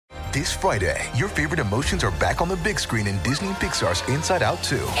This Friday, your favorite emotions are back on the big screen in Disney and Pixar's Inside Out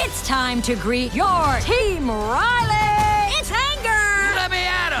 2. It's time to greet your Team Riley! It's anger! Let me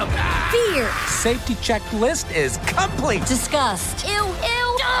at him! Fear! Safety checklist is complete! Disgust! Ew,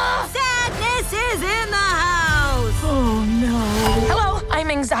 ew! Sadness is in the house! Oh, no. Hello, I'm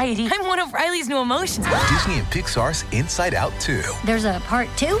anxiety. I'm one of Riley's new emotions. Disney and Pixar's Inside Out 2. There's a part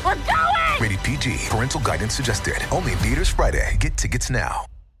 2? We're going! Rated PG. Parental guidance suggested. Only in theaters Friday. Get tickets now.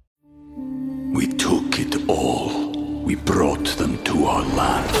 We took it all. We brought them to our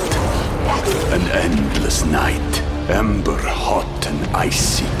land. An endless night, ember hot and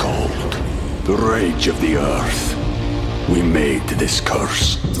icy cold. The rage of the earth. We made this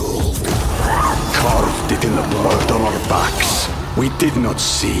curse. Carved it in the blood on our backs. We did not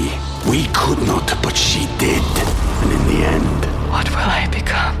see. We could not, but she did. And in the end... What will I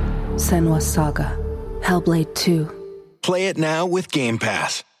become? Senua's Saga. Hellblade 2. Play it now with Game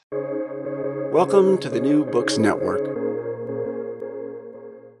Pass. Welcome to the New Books Network.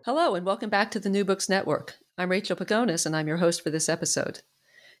 Hello, and welcome back to the New Books Network. I'm Rachel Pagonis, and I'm your host for this episode.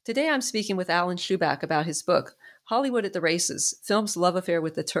 Today I'm speaking with Alan Schuback about his book, Hollywood at the Races, Film's Love Affair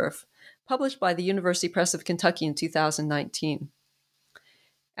with the Turf, published by the University Press of Kentucky in 2019.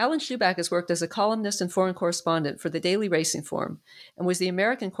 Alan Schuback has worked as a columnist and foreign correspondent for the Daily Racing Form, and was the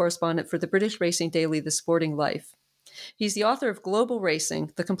American correspondent for the British racing daily The Sporting Life. He's the author of Global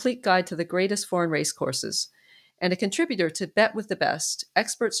Racing, The Complete Guide to the Greatest Foreign Racecourses, and a contributor to Bet with the Best,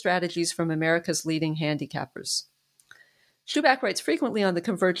 Expert Strategies from America's Leading Handicappers. Schuback writes frequently on the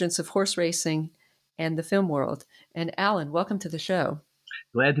convergence of horse racing and the film world. And Alan, welcome to the show.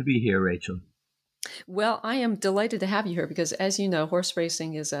 Glad to be here, Rachel. Well, I am delighted to have you here because, as you know, horse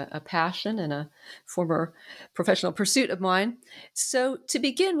racing is a passion and a former professional pursuit of mine. So to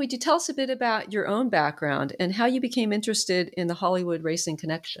begin, would you tell us a bit about your own background and how you became interested in the Hollywood racing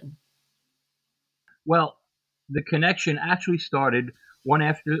connection? Well, the connection actually started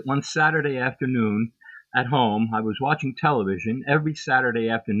one Saturday afternoon at home. I was watching television. Every Saturday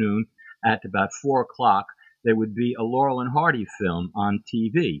afternoon at about 4 o'clock, there would be a Laurel and Hardy film on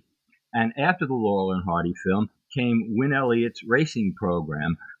TV. And after the Laurel and Hardy film came Win Elliott's racing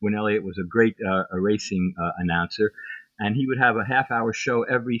program. Win Elliott was a great racing announcer, and he would have a half-hour show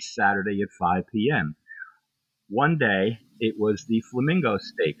every Saturday at 5 p.m. One day, it was the Flamingo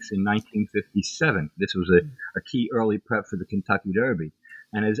Stakes in 1957. This was a key early prep for the Kentucky Derby.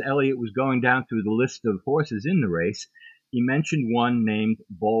 And as Elliott was going down through the list of horses in the race, he mentioned one named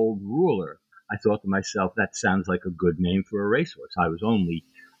Bold Ruler. I thought to myself, that sounds like a good name for a racehorse. I was only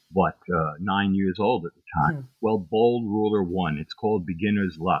 9 years old at the time. Well, Bold Ruler won. It's called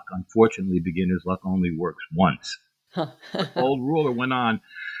Beginner's Luck. Unfortunately, Beginner's Luck only works once. But Bold Ruler went on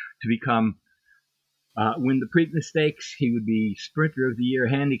to become, win the Preakness Stakes. He would be Sprinter of the Year,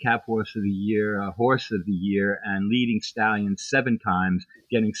 Handicap Horse of the Year, Horse of the Year, and leading stallion 7 times,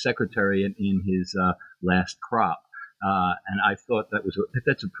 getting Secretariat in his last crop. And I thought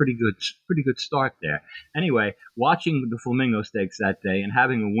that's a pretty good start there. Anyway, watching the Flamingo Stakes that day and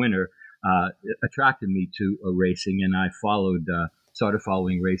having a winner attracted me to racing, and I started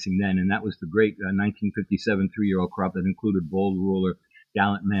following racing then. And that was the great 1957 3-year-old crop that included Bold Ruler,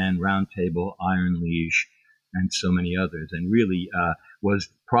 Gallant Man, Round Table, Iron Liege, and so many others. And really was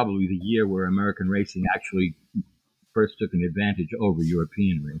probably the year where American racing actually first took an advantage over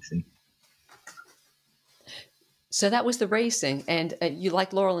European racing. So that was the racing, and you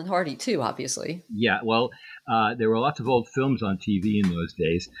liked Laurel and Hardy too, obviously. Yeah, well, there were lots of old films on TV in those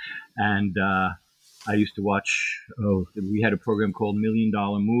days, and I used to watch, we had a program called $1 Million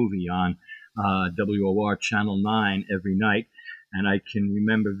Movie on WOR Channel 9 every night, and I can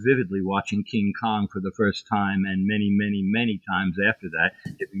remember vividly watching King Kong for the first time, and many, many, many times after that.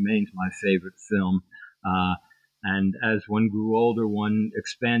 It remains my favorite film. And as one grew older, one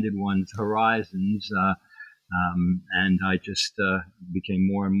expanded one's horizons, and I just became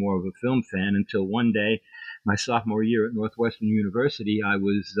more and more of a film fan until one day, my sophomore year at Northwestern University, I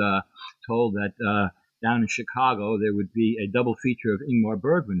was told that down in Chicago there would be a double feature of Ingmar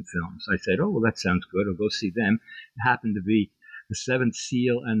Bergman films. I said, oh, well, that sounds good. I'll go see them. It happened to be The Seventh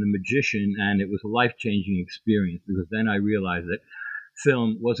Seal and The Magician, and it was a life-changing experience because then I realized that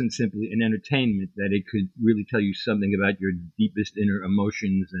film wasn't simply an entertainment, that it could really tell you something about your deepest inner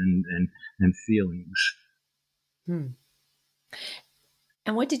emotions and feelings. And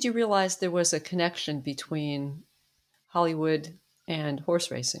when did you realize there was a connection between Hollywood and horse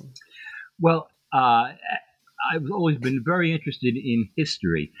racing? Well, I've always been very interested in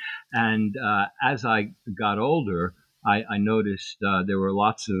history. And as I got older, I noticed there were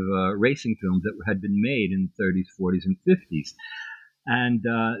lots of racing films that had been made in the 30s, 40s, and 50s. And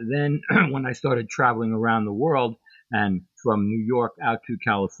then when I started traveling around the world and from New York out to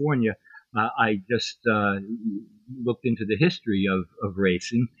California, I just looked into the history of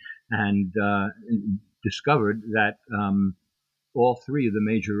racing and discovered that all three of the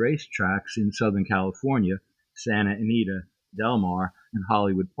major racetracks in Southern California, Santa Anita, Del Mar, and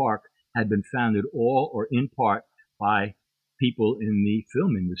Hollywood Park, had been founded all or in part by people in the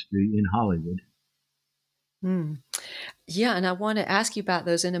film industry in Hollywood. Yeah, and I want to ask you about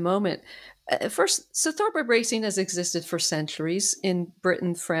those in a moment. First, so thoroughbred racing has existed for centuries in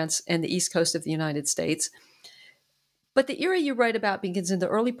Britain, France, and the East Coast of the United States. But the era you write about begins in the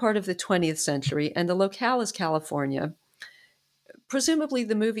early part of the 20th century, and the locale is California. Presumably,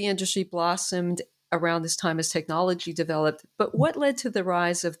 the movie industry blossomed around this time as technology developed. But what led to the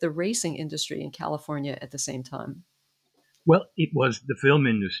rise of the racing industry in California at the same time? Well, it was the film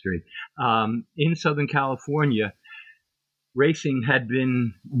industry. In Southern California, racing had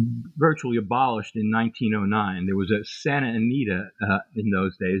been virtually abolished in 1909. There was a Santa Anita in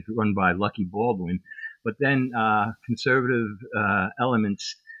those days run by Lucky Baldwin. But then conservative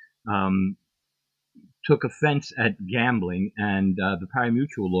elements took offense at gambling, and the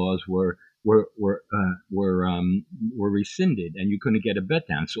pari-mutuel laws were rescinded, and you couldn't get a bet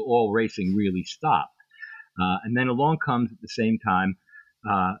down. So all racing really stopped. And then along comes at the same time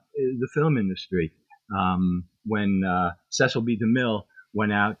the film industry. When Cecil B. DeMille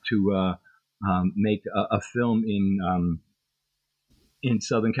went out to make a film in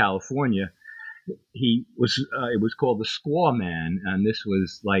Southern California, it was called The Squaw Man, and this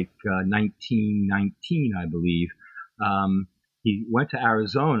was like 1919, I believe. He went to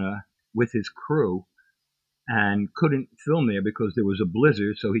Arizona with his crew and couldn't film there because there was a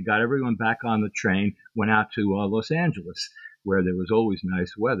blizzard. So he got everyone back on the train, went out to Los Angeles, where there was always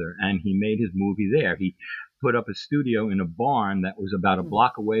nice weather, and he made his movie there. He put up a studio in a barn that was about a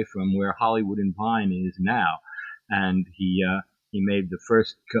block away from where Hollywood and Vine is now, and he made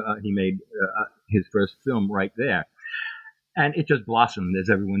his first film right there, and it just blossomed, as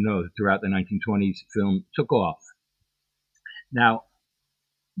everyone knows. Throughout the 1920s, film took off. Now,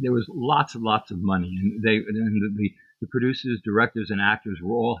 there was lots and lots of money, and the producers, directors, and actors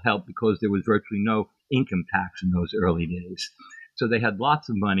were all helped because there was virtually no income tax in those early days. So they had lots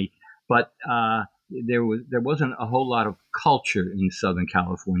of money, but there wasn't a whole lot of culture in Southern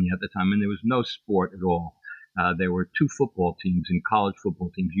California at the time, and there was no sport at all. There were two football teams and college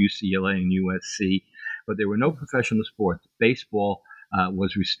football teams, UCLA and USC, but there were no professional sports. Baseball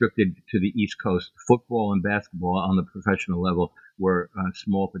was restricted to the East Coast. Football and basketball on the professional level were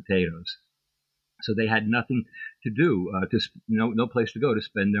small potatoes. So they had nothing to do, no place to go to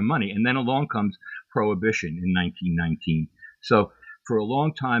spend their money. And then along comes Prohibition in 1919. So for a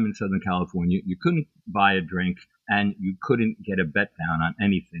long time in Southern California, you couldn't buy a drink and you couldn't get a bet down on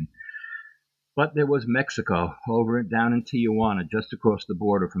anything. But there was Mexico down in Tijuana, just across the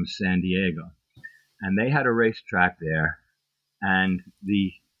border from San Diego. And they had a racetrack there. And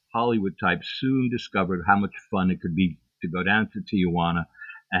the Hollywood types soon discovered how much fun it could be to go down to Tijuana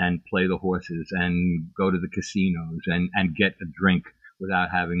and play the horses and go to the casinos and get a drink without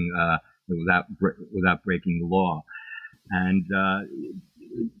breaking the law. And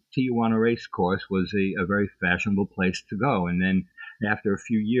Tijuana Race Course was a very fashionable place to go. And then after a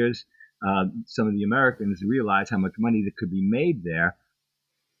few years, some of the Americans realized how much money that could be made there,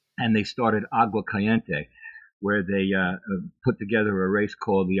 and they started Agua Caliente, where they put together a race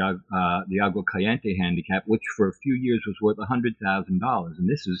called the Agua Caliente Handicap, which for a few years was worth $100,000, and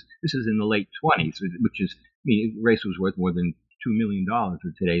this is in the late 20s, which is, the race was worth more than $2 million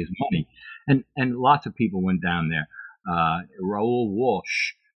with today's money, and lots of people went down there. Raoul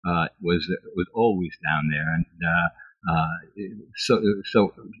Walsh was always down there, and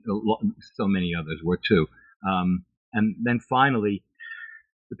so many others were too. And then finally,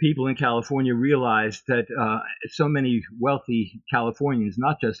 the people in California realized that so many wealthy Californians,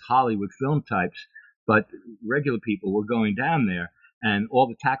 not just Hollywood film types, but regular people, were going down there, and all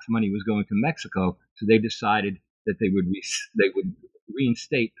the tax money was going to Mexico. So they decided that they would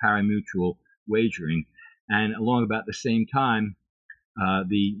reinstate pari-mutuel wagering. And along about the same time,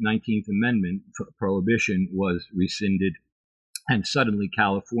 the 19th Amendment for Prohibition was rescinded, and suddenly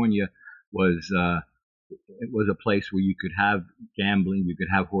California was a place where you could have gambling, you could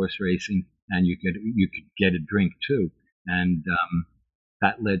have horse racing, and you could get a drink too. And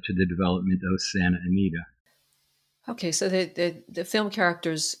that led to the development of Santa Anita. Okay, so the film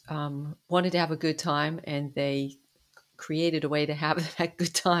characters wanted to have a good time, and they created a way to have that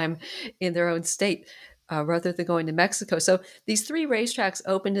good time in their own state rather than going to Mexico. So these three racetracks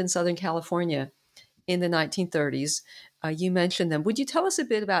opened in Southern California in the 1930s. You mentioned them. Would you tell us a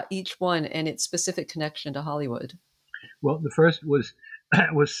bit about each one and its specific connection to Hollywood? Well, the first was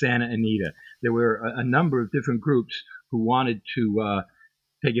Santa Anita. There were a number of different groups who wanted to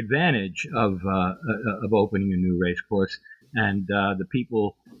take advantage of opening a new race course, and the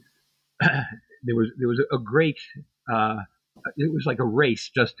people. There was a great. It was like a race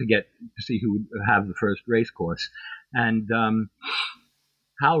just to see who would have the first race course, and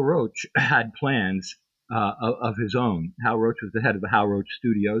Hal Roach had plans of his own. Hal Roach was the head of the Hal Roach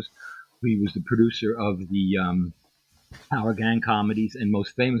Studios. He was the producer of the Power Gang comedies, and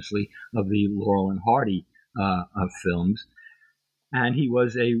most famously of the Laurel and Hardy films. And he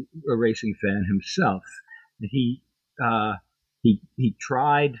was a racing fan himself. He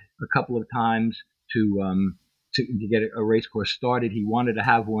tried a couple of times to get a race course started. He wanted to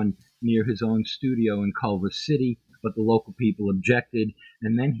have one near his own studio in Culver City, but the local people objected.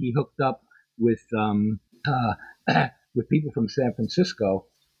 And then he hooked up with people from San Francisco.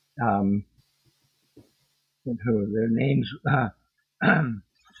 Their names,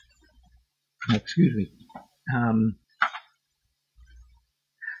 excuse me,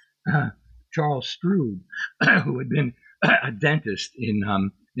 Charles Strood, who had been a dentist in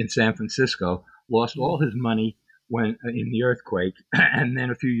San Francisco, lost all his money in the earthquake, and then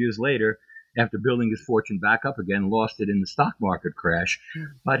a few years later, after building his fortune back up again, lost it in the stock market crash.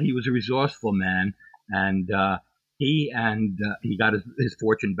 But he was a resourceful man, and he got his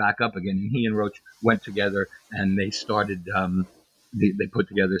fortune back up again, and he and Roach went together, and they started. They put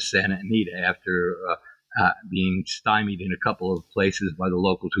together Santa Anita after being stymied in a couple of places by the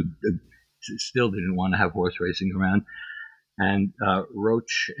locals who still didn't want to have horse racing around. And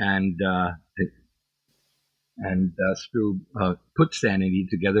Roach and Strood put Santa Anita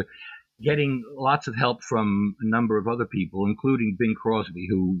together, getting lots of help from a number of other people, including Bing Crosby,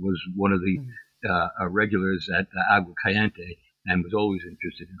 who was one of the regulars at Agua Caliente and was always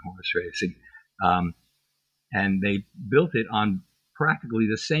interested in horse racing. And they built it on practically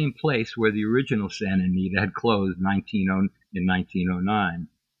the same place where the original Santa Anita had closed in 1909,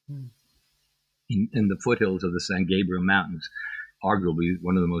 in the foothills of the San Gabriel Mountains, arguably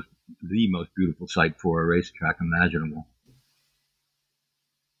one of the most beautiful site for a racetrack imaginable.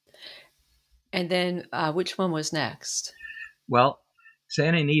 And then which one was next? Well,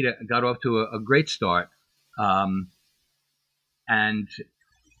 Santa Anita got off to a great start, and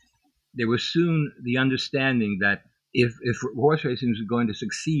there was soon the understanding that if horse racing was going to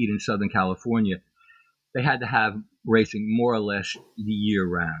succeed in Southern California, they had to have racing more or less the year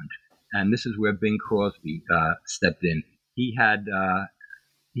round. And this is where Bing Crosby stepped in. He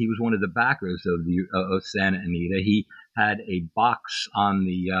was one of the backers of Santa Anita. He had a box on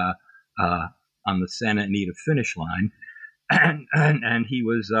the Santa Anita finish line, and he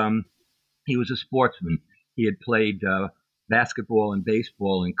was a sportsman. He had played basketball and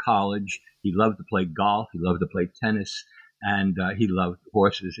baseball in college. He loved to play golf. He loved to play tennis, and he loved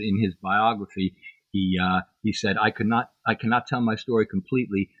horses. In his biography, he said, "I cannot tell my story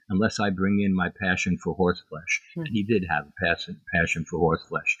completely unless I bring in my passion for horseflesh." And he did have a passion for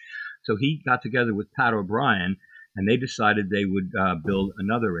horseflesh. So he got together with Pat O'Brien, and they decided they would build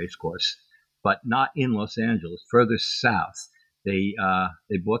another race course, but not in Los Angeles, further south. They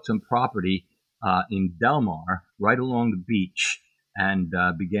bought some property in Del Mar, right along the beach, and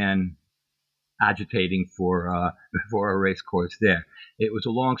began agitating for a race course there. It was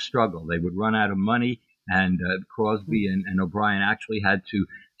a long struggle. They would run out of money, and Crosby and O'Brien actually had to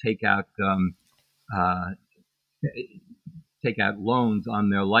take out loans on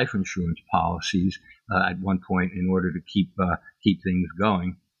their life insurance policies at one point in order to keep things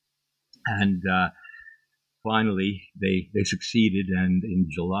going. And finally, they succeeded, and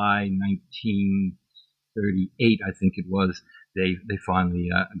in July 1938, I think it was, they finally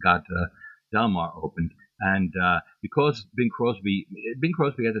got Del Mar opened. And because Bing Crosby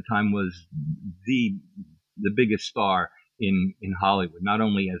at the time was the biggest star in Hollywood, not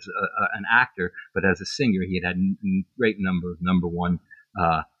only as an actor but as a singer. He had a great number of number one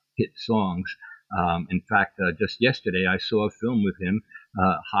hit songs. In fact, just yesterday I saw a film with him,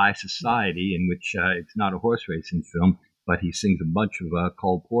 High Society, in which it's not a horse racing film, but he sings a bunch of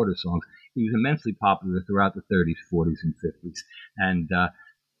Cole Porter songs. He was immensely popular throughout the 30s, 40s, and 50s. And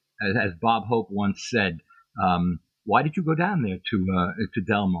as Bob Hope once said, why did you go down there to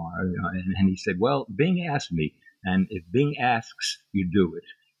Del Mar? And he said, well, Bing asked me, and if Bing asks, you do it.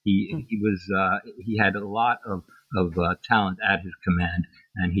 He had a lot of talent at his command,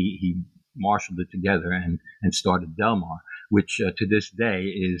 and he marshaled it together and started Del Mar, which to this day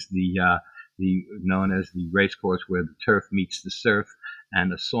is the known as the race course where the turf meets the surf,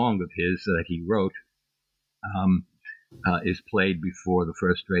 and a song of his that he wrote is played before the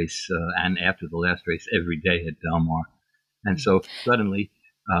first race and after the last race every day at Del Mar. And so suddenly,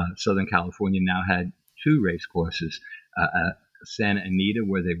 Southern California now had two race courses, Santa Anita,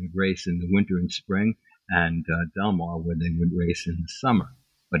 where they would race in the winter and spring, and Del Mar, where they would race in the summer.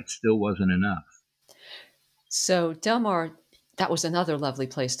 But it still wasn't enough. So Del Mar, that was another lovely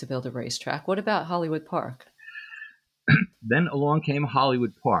place to build a racetrack. What about Hollywood Park? Then along came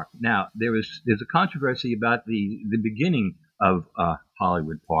Hollywood Park. Now, there's a controversy about the beginning of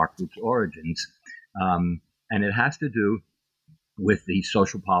Hollywood Park, its origins, and it has to do with the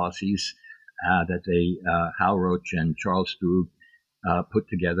social policies that Hal Roach and Charles Strube put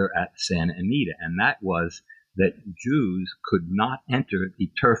together at Santa Anita, and that was that Jews could not enter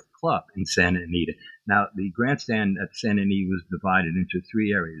the Turf Club in Santa Anita. Now, the grandstand at Santa Anita was divided into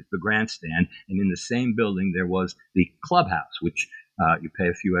three areas. The grandstand, and in the same building there was the clubhouse, which you pay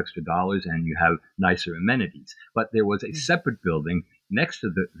a few extra dollars and you have nicer amenities. But there was a separate building next to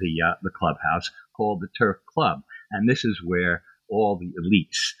the clubhouse called the Turf Club, and this is where all the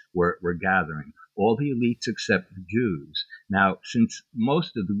elites were gathering. All the elites except the Jews. Now, since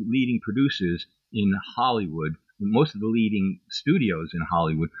most of the leading producers in Hollywood, most of the leading studios in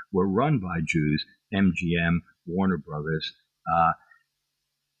Hollywood were run by Jews, MGM, Warner Brothers,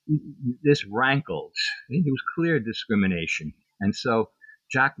 this rankled. It was clear discrimination. And so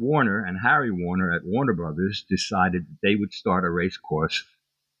Jack Warner and Harry Warner at Warner Brothers decided that they would start a race course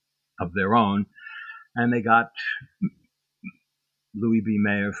of their own, and they got Louis B.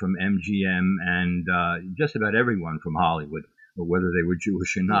 Mayer from MGM and just about everyone from Hollywood, or whether they were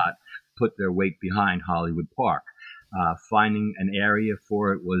Jewish or not, put their weight behind Hollywood Park. Finding an area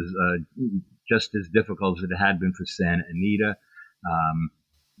for it was just as difficult as it had been for Santa Anita.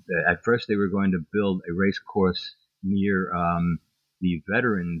 At first, they were going to build a race course near the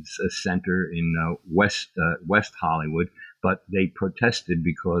Veterans Center in West Hollywood, but they protested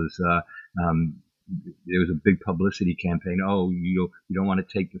because there was a big publicity campaign. Oh, you don't want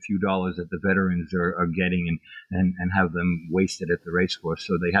to take the few dollars that the veterans are getting and have them wasted at the race course.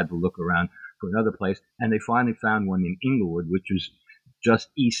 So they had to look around for another place. And they finally found one in Inglewood, which is just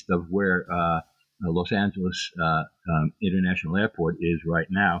east of where Los Angeles International Airport is right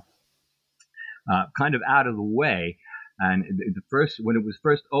now, kind of out of the way. And when it was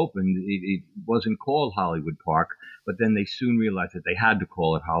first opened, it wasn't called Hollywood Park, but then they soon realized that they had to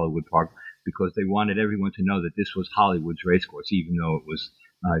call it Hollywood Park because they wanted everyone to know that this was Hollywood's race course, even though it was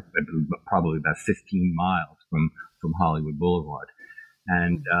probably about 15 miles from Hollywood Boulevard.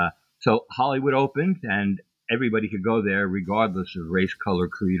 And so Hollywood opened, and everybody could go there regardless of race, color,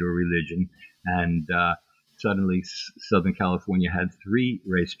 creed, or religion. And suddenly Southern California had 3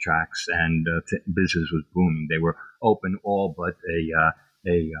 racetracks, and business was booming. They were open all but a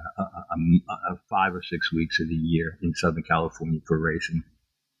 5 or 6 weeks of the year in Southern California for racing.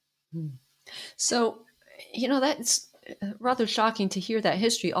 So, that's rather shocking to hear that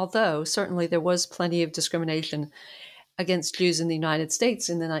history, although certainly there was plenty of discrimination against Jews in the United States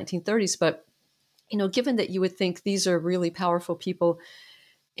in the 1930s. But, given that you would think these are really powerful people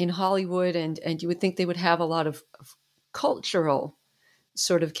in Hollywood, and you would think they would have a lot of cultural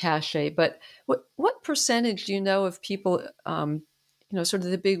sort of cachet. But what percentage do you know of people, sort of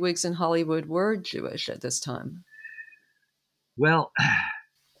the bigwigs in Hollywood were Jewish at this time? Well,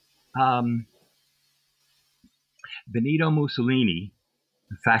 Benito Mussolini,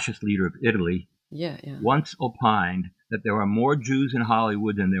 the fascist leader of Italy, once opined that there are more Jews in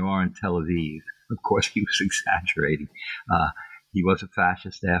Hollywood than there are in Tel Aviv. Of course, he was exaggerating. He was a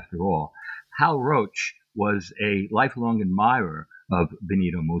fascist after all. Hal Roach was a lifelong admirer of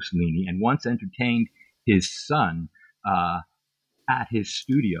Benito Mussolini and once entertained his son at his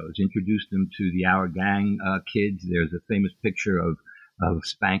studios, introduced him to the Our Gang kids. There's a famous picture of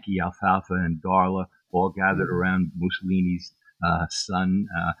Spanky, Alfalfa, and Darla all gathered around Mussolini's son.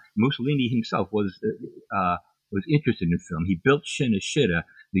 Mussolini himself was interested in film. He built Cinecittà,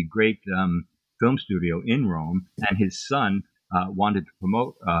 the great film studio in Rome, and his son wanted to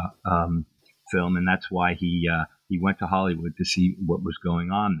promote film, and that's why he went to Hollywood to see what was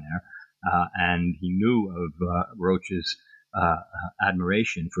going on there. And he knew of Roach's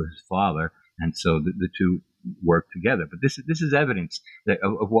admiration for his father, and so the two worked together. But this is evidence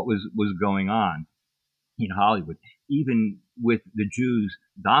of what was going on in Hollywood, even with the Jews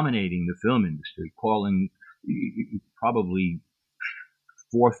dominating the film industry, calling probably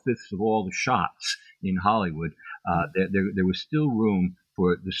 4/5 of all the shots in Hollywood. There was still room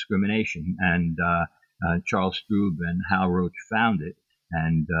for discrimination, and Charles Strube and Hal Roach found it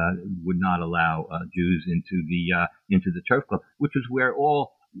and would not allow Jews into the Turf Club, which was where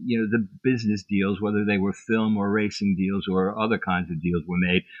all the business deals, whether they were film or racing deals or other kinds of deals, were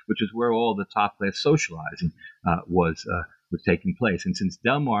made, which is where all the top class socializing was taking place. And since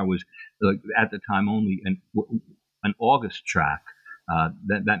Del Mar was at the time only an August track,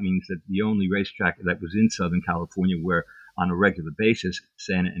 that means that the only racetrack that was in Southern California where on a regular basis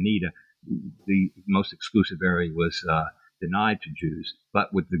Santa Anita, the most exclusive area, was denied to Jews.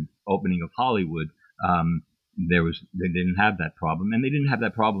 But with the opening of Hollywood, they didn't have that problem, and they didn't have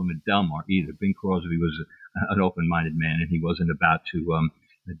that problem at Del Mar either. Bing Crosby was an open-minded man, and he wasn't about to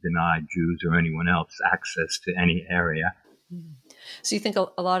deny Jews or anyone else access to any area. So you think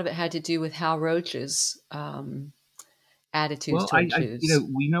a lot of it had to do with Hal Roach's attitudes toward Jews?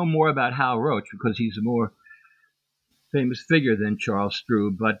 We know more about Hal Roach because he's a more famous figure than Charles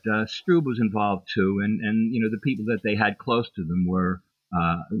Strube, but Strube was involved too, and the people that they had close to them were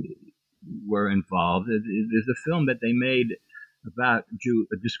involved. There's a film that they made about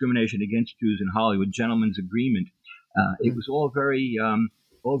discrimination against Jews in Hollywood, Gentleman's Agreement. It was all very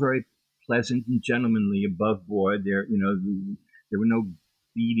pleasant and gentlemanly, above board. There were no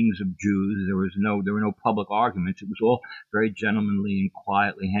beatings of Jews. There were no public arguments. It was all very gentlemanly and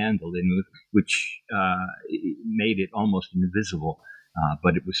quietly handled, and which made it almost invisible.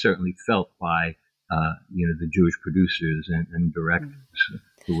 But it was certainly felt by the Jewish producers and directors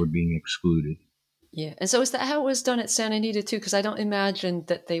who were being excluded. Yeah, and so is that how it was done at Santa Anita too? Because I don't imagine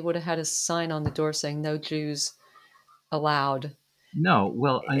that they would have had a sign on the door saying "No Jews allowed." No,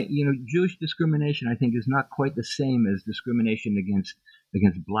 well, Jewish discrimination, I think, is not quite the same as discrimination against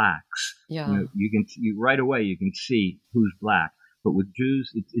blacks. Yeah, right away you can see who's black, but with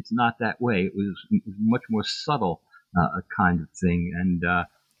Jews, it's not that way. It was much more subtle, kind of thing, and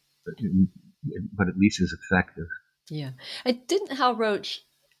but at least as effective. Yeah, and didn't Hal Roach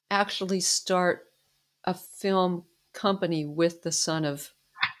actually start a film company with the son of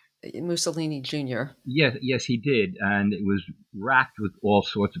Mussolini Jr.? Yes, he did, and it was racked with all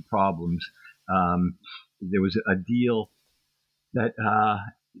sorts of problems. There was a deal that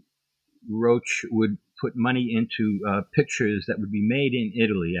Roach would put money into pictures that would be made in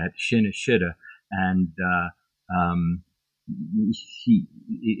Italy at Cinecittà, and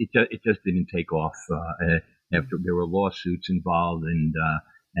it just didn't take off. After there were lawsuits involved, and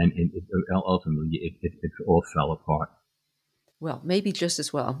ultimately it all fell apart. Well, maybe just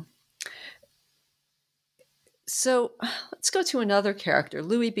as well. So let's go to another character,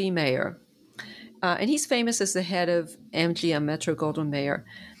 Louis B. Mayer. And he's famous as the head of MGM, Metro-Goldwyn-Mayer.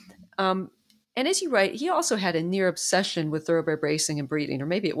 And as you write, he also had a near obsession with thoroughbred racing and breeding, or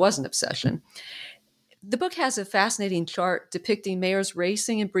maybe it was an obsession. The book has a fascinating chart depicting Mayer's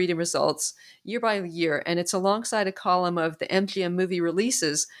racing and breeding results year by year, and it's alongside a column of the MGM movie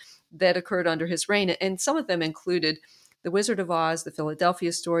releases that occurred under his reign. And some of them included The Wizard of Oz, The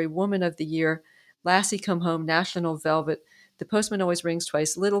Philadelphia Story, Woman of the Year, Lassie Come Home, National Velvet, The Postman Always Rings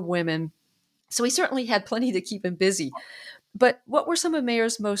Twice, Little Women. So he certainly had plenty to keep him busy. But what were some of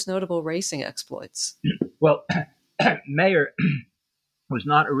Mayer's most notable racing exploits? Well, Mayer was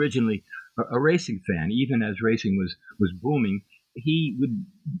not originally a racing fan. Even as racing was booming, he would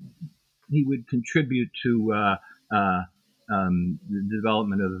contribute to the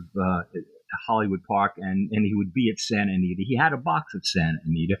development of Hollywood Park, and he would be at Santa Anita. He had a box at Santa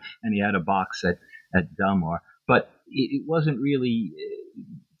Anita, and he had a box at Del Mar, but it wasn't really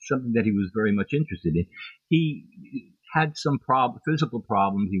something that he was very much interested in. He had some physical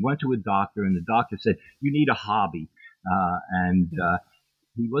problems. He went to a doctor, and the doctor said, "You need a hobby," and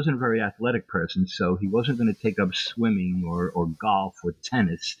he wasn't a very athletic person, so he wasn't going to take up swimming or golf or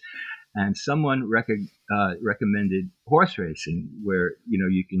tennis. And someone recommended horse racing, where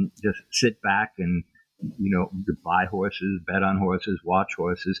you can just sit back and buy horses, bet on horses, watch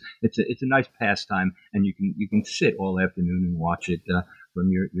horses. It's a nice pastime, and you can sit all afternoon and watch it from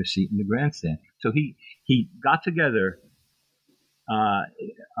your seat in the grandstand. So he got together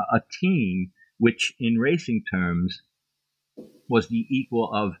a team which, in racing terms, was the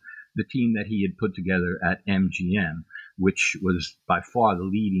equal of the team that he had put together at MGM, which was by far the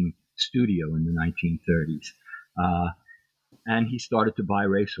leading studio in the 1930s. And he started to buy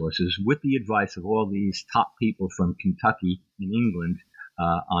racehorses with the advice of all these top people from Kentucky and England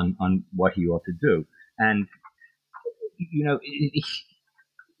on what he ought to do. And,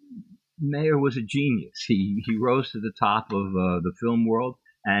 Mayer was a genius. He rose to the top of the film world,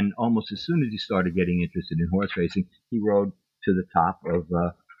 and almost as soon as he started getting interested in horse racing, he rode to the top of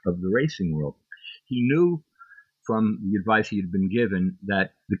the racing world. He knew from the advice he had been given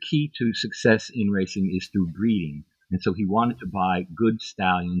that the key to success in racing is through breeding. And so he wanted to buy good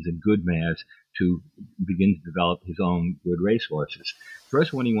stallions and good mares to begin to develop his own good racehorses.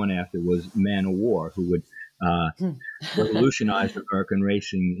 First one he went after was Man o' War, who would revolutionized American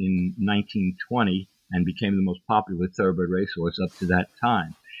racing in 1920 and became the most popular thoroughbred racehorse up to that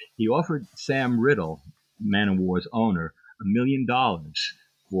time. He offered Sam Riddle, Man o' War's owner, $1 million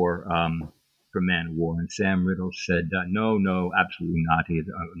for Man o' War, and Sam Riddle said, no, absolutely not.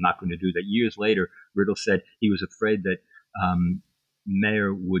 I'm not going to do that. Years later, Riddle said he was afraid that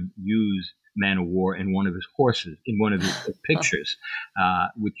Mayer would use Man o' War in one of his horses, in one of his pictures,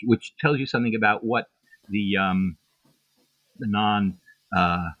 which tells you something about what the non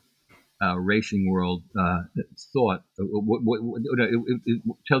racing world thought. It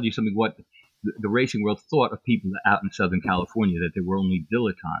tells you something what the racing world thought of people out in Southern California, that they were only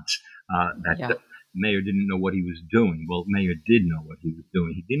dilettantes, Mayer didn't know what he was doing. Well, Mayer did know what he was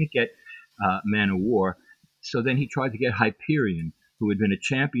doing. He didn't get Man o' War, so then he tried to get Hyperion, who had been a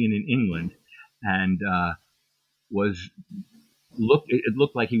champion in England and it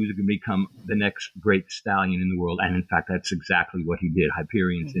looked like he was going to become the next great stallion in the world, and in fact, that's exactly what he did.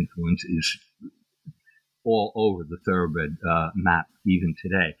 Hyperion's influence is all over the thoroughbred map even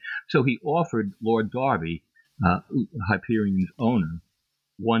today. So he offered Lord Derby, Hyperion's owner,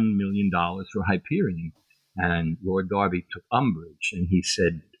 $1 million for Hyperion, and Lord Derby took umbrage, and he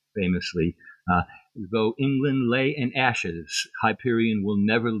said famously, though England lay in ashes, Hyperion will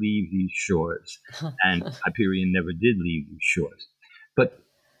never leave these shores. And Hyperion never did leave these shores. But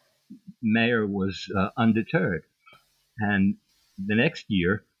Mayer was undeterred. And the next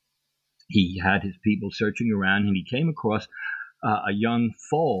year, he had his people searching around, and he came across a young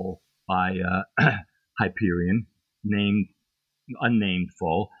foal by Hyperion, unnamed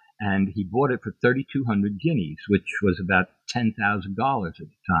foal, and he bought it for 3,200 guineas, which was about $10,000 at the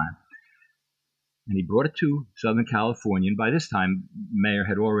time. And he brought it to Southern California. And by this time, Mayer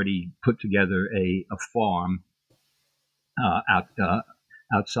had already put together a farm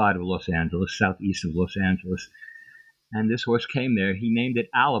outside of Los Angeles, southeast of Los Angeles. And this horse came there. He named it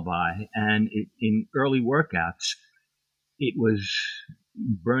Alibi. And in early workouts, it was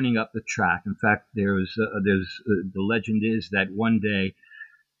burning up the track. In fact, the legend is that one day,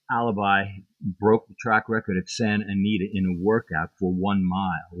 Alibi broke the track record at Santa Anita in a workout for 1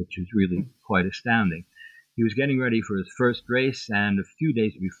 mile, which is really quite astounding. He was getting ready for his first race, and a few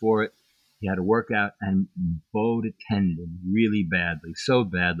days before it, he had a workout and bowed a tendon really badly, so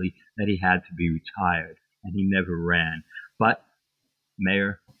badly that he had to be retired, and he never ran. But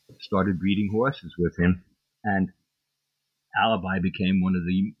Mayer started breeding horses with him, and Alibi became one of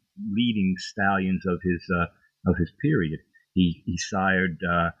the leading stallions of his period. He sired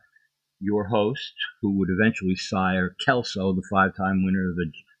Your Host, who would eventually sire Kelso, the 5-time winner of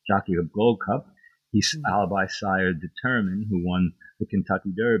the Jockey Club Gold Cup. Alibi sired Determined, who won the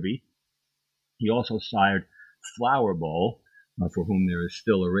Kentucky Derby. He also sired Flower Bowl, for whom there is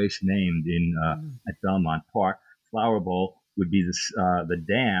still a race named at Belmont Park. Flower Bowl would be the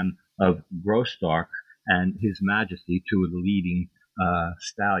dam of Grostark and His Majesty, two of the leading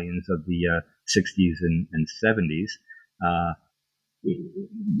stallions of the 60s and 70s.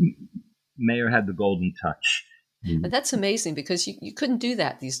 Mayer had the golden touch. And that's amazing, because you couldn't do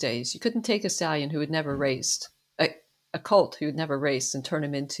that these days. You couldn't take a stallion who had never raced, a colt who had never raced, and turn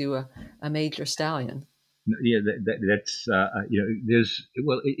him into a major stallion. Yeah, that's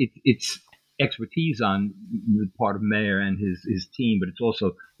it's expertise on the part of Mayer and his team, but it's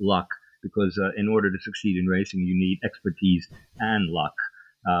also luck, because in order to succeed in racing, you need expertise and luck.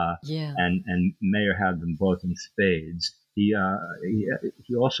 And Mayer had them both in spades. He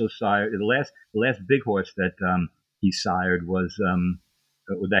also sired the last big horse that he sired was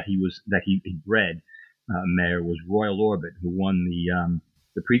that he bred. Mayer was Royal Orbit, who won the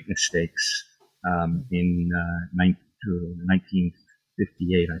Preakness Stakes in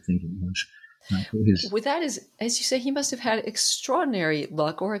 1958, I think it was. With that, as you say, he must have had extraordinary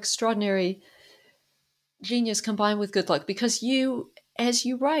luck or extraordinary genius combined with good luck, because as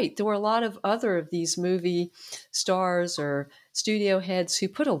you write, there were a lot of other of these movie stars or studio heads who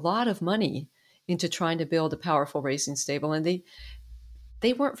put a lot of money into trying to build a powerful racing stable, and they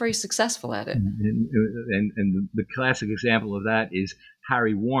weren't very successful at it. And the classic example of that is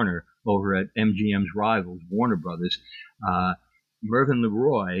Harry Warner over at MGM's rivals, Warner Brothers. Mervyn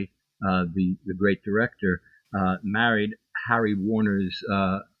LeRoy, the great director, married Harry Warner's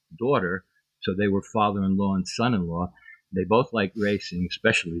daughter, so they were father-in-law and son-in-law. They both liked racing,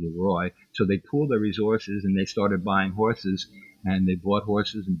 especially LeRoy, so they pooled their resources and they started buying horses, and they bought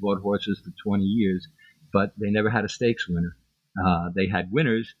horses for 20 years, but they never had a stakes winner. They had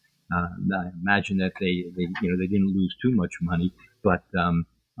winners, I imagine that they didn't lose too much money, but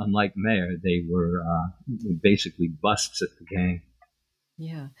unlike Mayer, they were basically busts at the game.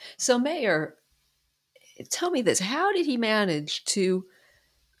 Yeah. So Mayer, tell me this: how did he manage to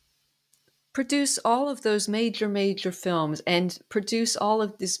produce all of those major films and produce all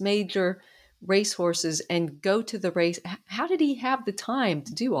of these major racehorses and go to the race? How did he have the time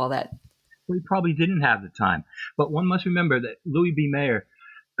to do all that? Well, he probably didn't have the time, but one must remember that Louis B. Mayer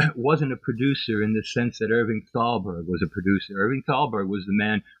wasn't a producer in the sense that Irving Thalberg was a producer. Irving Thalberg was the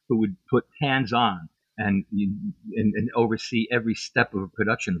man who would put hands on and oversee every step of a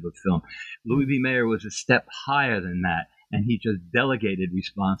production of a film. Louis B. Mayer was a step higher than that, and he just delegated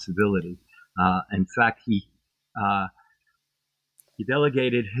responsibility. In fact, he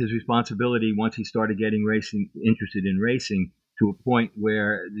delegated his responsibility once he started getting interested in racing, to a point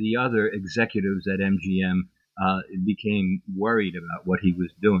where the other executives at MGM became worried about what he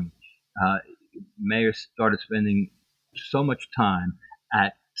was doing. Mayer started spending so much time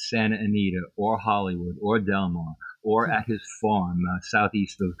at Santa Anita or Hollywood or Del Mar or at his farm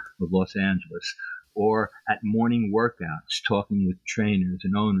southeast of Los Angeles, or at morning workouts talking with trainers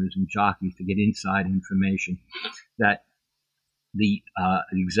and owners and jockeys to get inside information, that the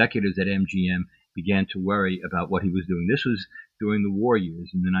executives at MGM began to worry about what he was doing. This was during the war years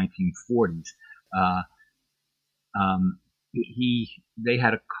in the 1940s. They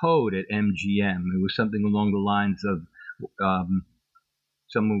had a code at MGM. It was something along the lines of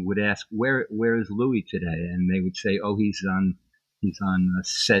someone would ask, "Where is Louis today?" And they would say, "Oh, he's on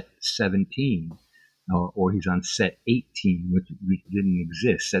set 17." Or he's on set 18, which didn't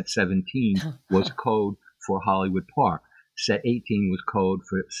exist. Set 17 was code for Hollywood Park. Set 18 was code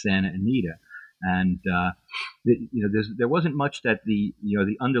for Santa Anita. And there wasn't much that the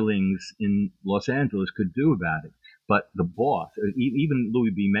underlings in Los Angeles could do about it. But the boss, even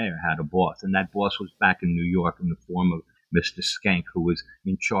Louis B. Mayer had a boss, and that boss was back in New York in the form of Mr. Schenck, who was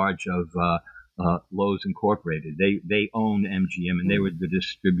in charge of Lowe's Incorporated. They owned MGM, and they were the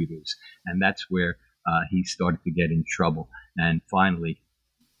distributors, and that's where he started to get in trouble. And finally,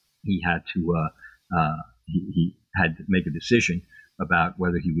 he had to make a decision about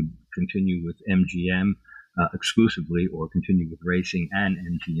whether he would continue with MGM exclusively or continue with racing and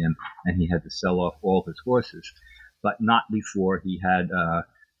MGM, and he had to sell off all his horses, but not before he had a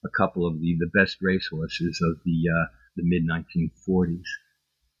couple of the best racehorses of the mid-1940s.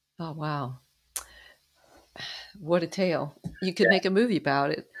 Oh, wow. What a tale. You could make a movie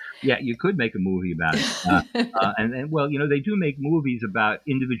about it. Yeah, you could make a movie about it. And well, they do make movies about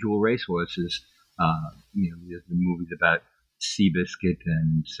individual racehorses. There's the movies about Seabiscuit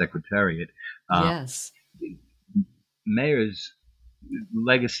and Secretariat. Yes. Mayer's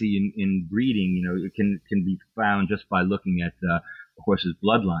legacy in breeding, it can be found just by looking at the horses'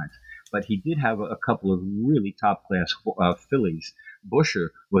 bloodlines. But he did have a couple of really top-class fillies.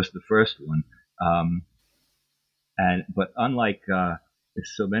 Busher was the first one. But unlike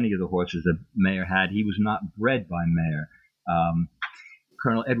so many of the horses that Mayer had, he was not bred by Mayer.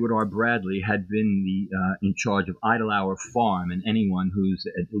 Colonel Edward R. Bradley had been in charge of Idle-Hour Farm, and anyone who's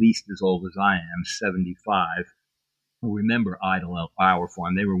at least as old as I am, 75, will remember Idle-Hour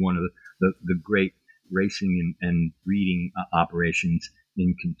Farm. They were one of the great racing and breeding operations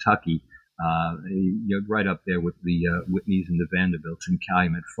in Kentucky, right up there with the Whitneys and the Vanderbilts and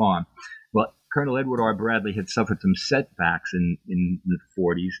Calumet Farm. Well, Colonel Edward R. Bradley had suffered some setbacks in the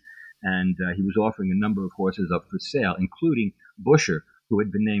 40s, and he was offering a number of horses up for sale, including Busher, who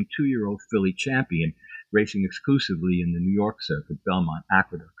had been named 2-year-old filly champion, racing exclusively in the New York circuit, Belmont,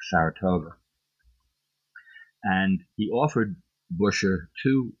 Aqueduct, Saratoga. And he offered Busher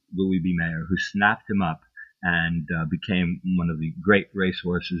to Louis B. Mayer, who snapped him up and became one of the great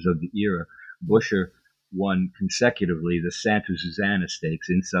racehorses of the era. Busher won consecutively the Santa Susana Stakes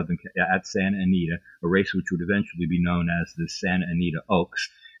at Santa Anita, a race which would eventually be known as the Santa Anita Oaks.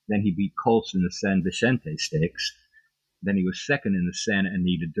 Then he beat Colts in the San Vicente Stakes. Then he was second in the Santa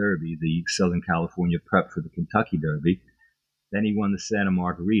Anita Derby, the Southern California prep for the Kentucky Derby. Then he won the Santa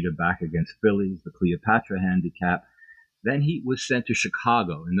Margarita back against fillies, the Cleopatra Handicap. Then he was sent to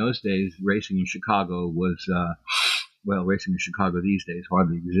Chicago. In those days, racing in Chicago was, racing in Chicago these days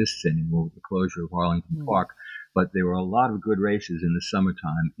hardly exists anymore with the closure of Arlington Park. But there were a lot of good races in the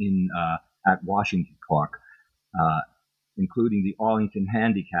summertime at Washington Park, including the Arlington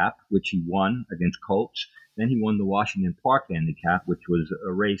Handicap, which he won against Colts. Then he won the Washington Park Handicap, which was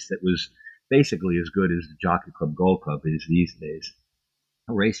a race that was basically as good as the Jockey Club Gold Club is these days.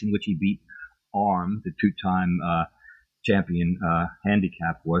 A race in which he beat Arm, the two-time champion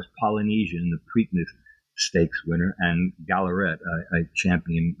handicap horse, Polynesian, the Preakness Stakes winner, and Gallarette, a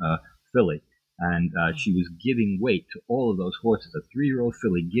champion filly. And she was giving weight to all of those horses, a 3-year-old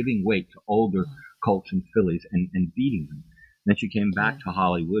filly giving weight to older colts and fillies and beating them. Then she came back to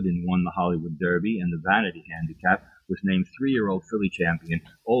Hollywood and won the Hollywood Derby and the Vanity Handicap, was named 3-year-old filly champion,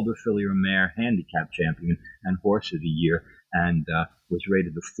 older filly or mare handicap champion, and horse of the year, and was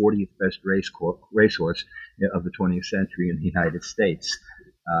rated the 40th best racehorse of the 20th century in the United States.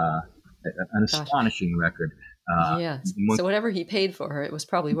 An astonishing record. So whatever he paid for her, it was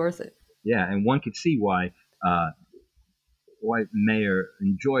probably worth it. Yeah, and one could see why Mayer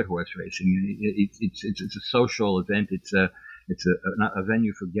enjoyed horse racing. It's a social event. It's a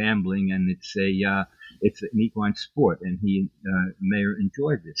venue for gambling, and it's an equine sport. And Mayer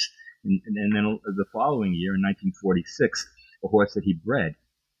enjoyed this. And then the following year, in 1946, a horse that he bred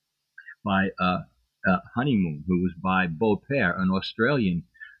by Honeymoon, who was by Beaupère, an Australian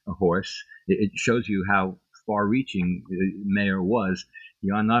horse. It shows you how far-reaching Mayer was. He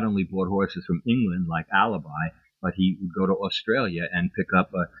not only bought horses from England like Alibi, but he would go to Australia and pick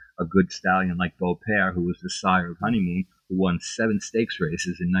up a good stallion like Beaupère, who was the sire of Honeymoon, who won 7 stakes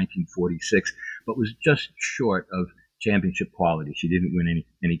races in 1946, but was just short of championship quality. She didn't win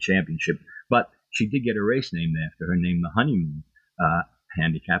any championship, but she did get a race named after her, named the Honeymoon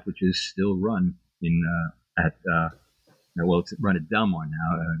Handicap, which is still run it's run at Delmar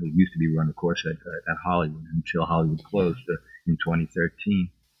now. It used to be run, of course, at Hollywood until Hollywood closed in 2013.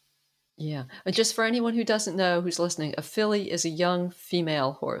 Yeah. And just for anyone who doesn't know, who's listening, a filly is a young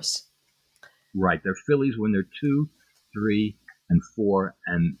female horse. Right. They're fillies when they're 2, 3, and 4,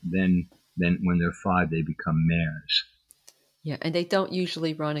 and then when they're 5, they become mares. Yeah, and they don't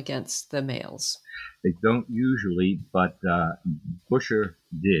usually run against the males. They don't usually, but Buscher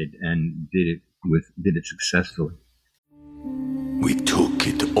did, and did it successfully. We took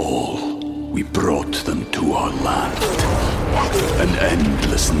it all. We brought them to our land. An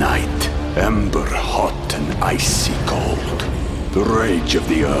endless night, ember hot and icy cold. The rage of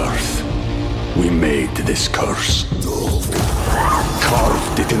the earth. We made this curse.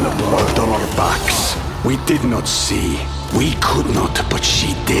 Carved it in the blood on our backs. We did not see. We could not, but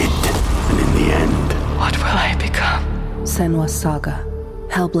she did. And in the end... What will I become? Senua's Saga.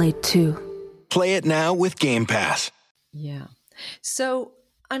 Hellblade 2. Play it now with Game Pass. Yeah. So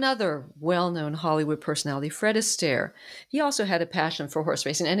another well-known Hollywood personality, Fred Astaire, he also had a passion for horse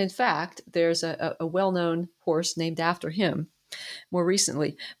racing. And in fact, there's a well-known horse named after him more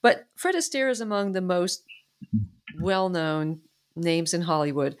recently. But Fred Astaire is among the most well-known names in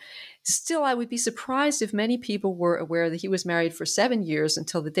Hollywood. Still, I would be surprised if many people were aware that he was married for 7 years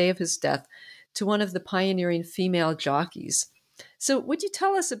until the day of his death to one of the pioneering female jockeys. So would you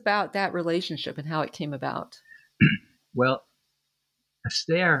tell us about that relationship and how it came about? Well,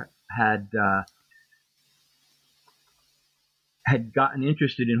 Astaire had gotten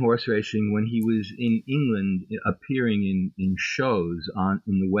interested in horse racing when he was in England, appearing in shows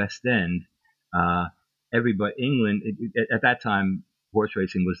in the West End. England at that time, horse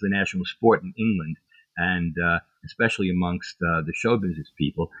racing was the national sport in England, and especially amongst the show business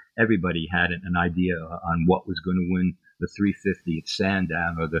people, everybody had an idea on what was going to win the 350 at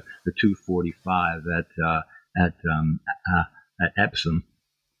Sandown or the 245 at Epsom.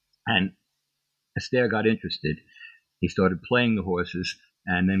 And Astaire got interested. He started playing the horses,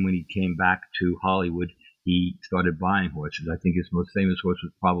 and then when he came back to Hollywood, he started buying horses. I think his most famous horse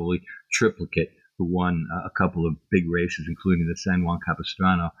was probably Triplicate, who won a couple of big races, including the San Juan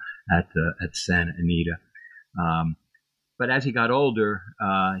Capistrano at Santa Anita. But as he got older,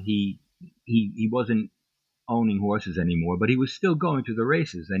 he wasn't owning horses anymore, but he was still going to the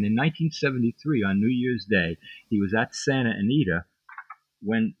races. And in 1973, on New Year's Day, he was at Santa Anita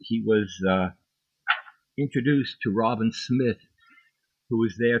when he was introduced to Robin Smith, who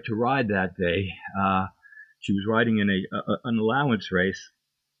was there to ride that day. She was riding in an allowance race,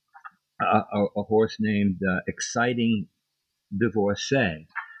 a horse named Exciting Divorcee.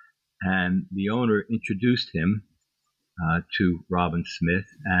 And the owner introduced him to Robin Smith,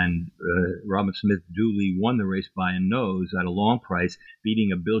 and Robin Smith duly won the race by a nose at a long price,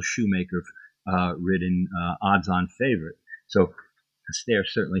 beating a Bill Shoemaker ridden odds-on favorite. So Astaire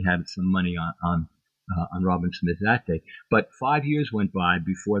certainly had some money on Robin Smith that day. But 5 years went by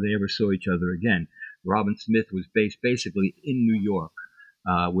before they ever saw each other again. Robin Smith was based basically in New York,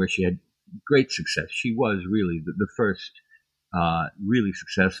 where she had great success. She was really the first really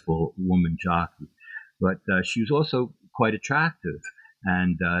successful woman jockey. But she was also quite attractive,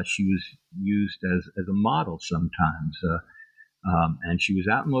 and she was used as a model sometimes. And she was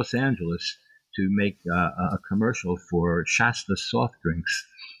out in Los Angeles to make a commercial for Shasta soft drinks.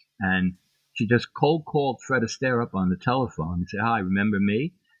 And she just cold called Fred Astaire up on the telephone and said, "Hi, remember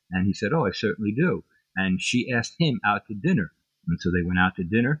me?" And he said, "Oh, I certainly do." And she asked him out to dinner. And so they went out to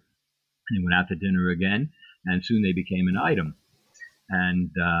dinner, and they went out to dinner again, and soon they became an item.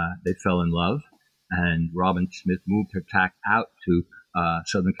 And they fell in love, and Robin Smith moved her tack out to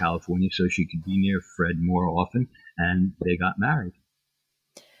Southern California so she could be near Fred more often, and they got married.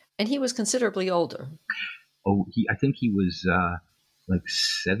 And he was considerably older. Oh, I think he was like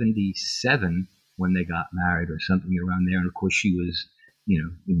 77 when they got married, or something around there. And of course, she was, in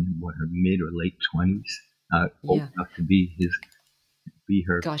her mid or late 20s, old enough to be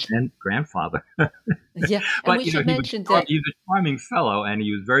her grandfather. Yeah, and but we should mention that he was a charming fellow, and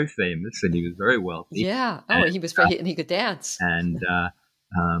he was very famous, and he was very wealthy. Yeah. Oh, and he was and he could dance. And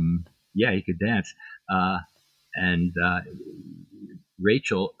he could dance. And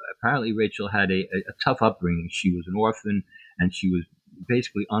Rachel had a tough upbringing. She was an orphan, and she was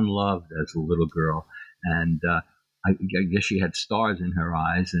basically unloved as a little girl. And I guess she had stars in her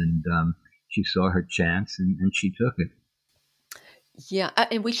eyes, and she saw her chance, and she took it. Yeah,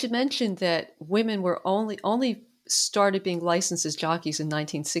 and we should mention that women were only started being licensed as jockeys in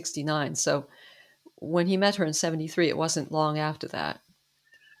 1969. So when he met her in 73, it wasn't long after that.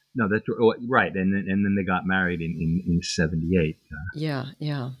 No, that's right. And then they got married in 78.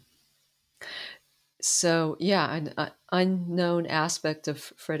 Yeah. So, an unknown aspect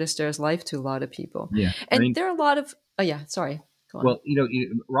of Fred Astaire's life to a lot of people. Yeah. And there are a lot of... Oh, yeah, sorry. Go on. Well,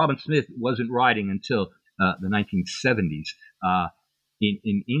 Robin Smith wasn't riding until the 1970s.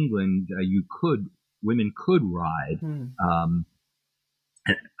 In England, women could ride. Then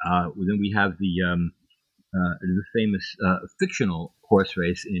we have the famous fictional horse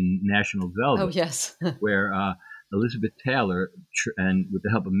race in National Velvet. Oh, yes. where Elizabeth Taylor, and with the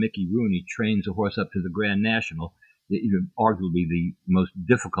help of Mickey Rooney, trains a horse up to the Grand National, arguably the most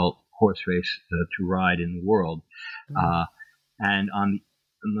difficult horse race to ride in the world. And on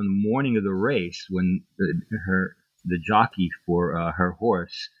the morning of the race, when the jockey for her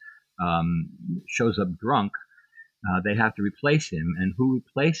horse shows up drunk, they have to replace him. And who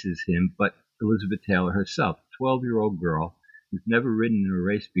replaces him but Elizabeth Taylor herself, 12-year-old girl who's never ridden in a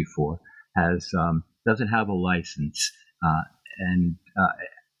race before, doesn't have a license, and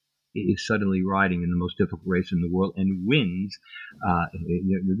is suddenly riding in the most difficult race in the world and wins.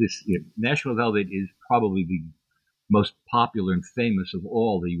 National Velvet is probably the most popular and famous of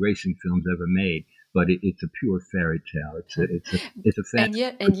all the racing films ever made, but it's a pure fairy tale. It's a fantasy.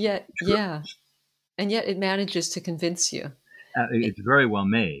 And yet it manages to convince you. It's very well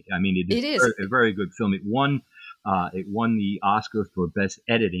made. I mean, it is a very good film. It won the Oscar for best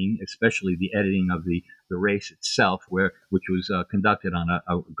editing, especially the editing of the race itself, which was conducted on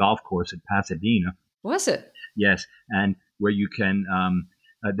a golf course at Pasadena. Was it? Yes, and where you can. I'm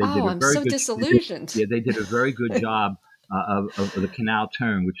so disillusioned. They did a very good job of the canal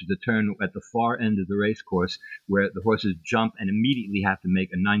turn, which is the turn at the far end of the race course, where the horses jump and immediately have to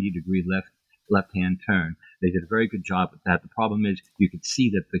make a 90-degree left-hand turn. They did a very good job at that. The problem is you could see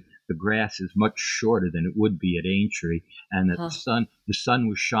that the grass is much shorter than it would be at Aintree, and that the sun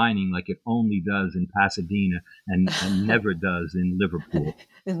was shining like it only does in Pasadena and never does in Liverpool.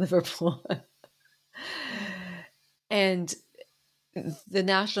 In Liverpool. And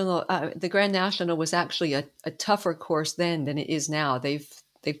the Grand National was actually a tougher course then than it is now. They've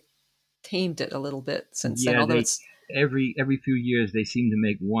tamed it a little bit since then. Although every few years they seem to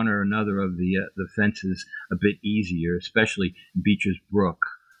make one or another of the fences a bit easier, especially Beecher's Brook.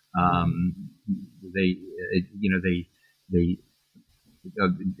 They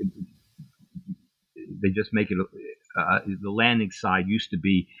just make it. The landing side used to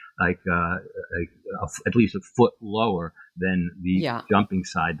be like at least a foot lower than the jumping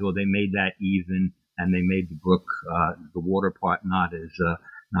side. Though they made that even, and they made the brook, the water part, not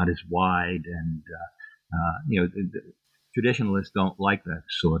as wide. And the traditionalists don't like that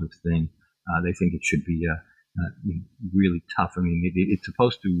sort of thing. They think it should be really tough. I mean, it's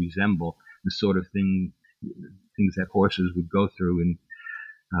supposed to resemble the sort of things that horses would go through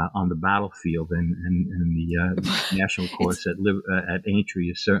on the battlefield, and the national course at Aintree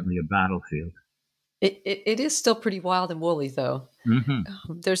is certainly a battlefield. It is still pretty wild and woolly, though.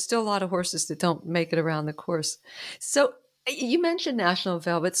 Mm-hmm. There's still a lot of horses that don't make it around the course. So you mentioned National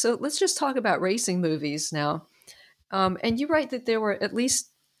Velvet, so let's just talk about racing movies now. And you write that there were at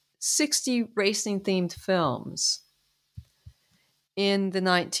least 60 racing-themed films in the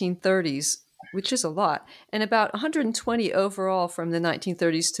 1930s, which is a lot, and about 120 overall from the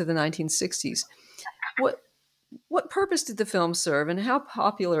 1930s to the 1960s. What purpose did the film serve, and how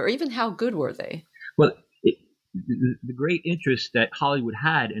popular, or even how good were they? Well, the great interest that Hollywood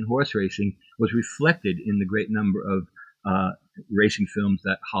had in horse racing was reflected in the great number of racing films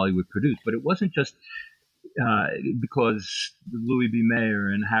that Hollywood produced. But it wasn't just because Louis B. Mayer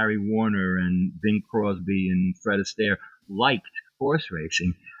and Harry Warner and Bing Crosby and Fred Astaire liked horse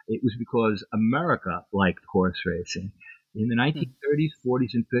racing. It was because America liked horse racing. In the 1930s,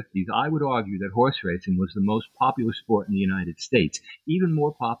 40s, and 50s, I would argue that horse racing was the most popular sport in the United States, even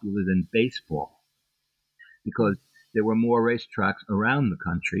more popular than baseball, because there were more racetracks around the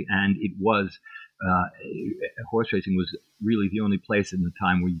country, and it was horse racing was really the only place in the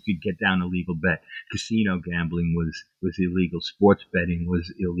time where you could get down a legal bet. Casino gambling was illegal. Sports betting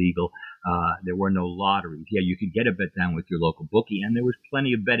was illegal. There were no lotteries. Yeah, you could get a bet down with your local bookie, and there was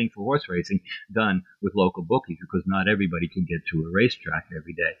plenty of betting for horse racing done with local bookies because not everybody could get to a racetrack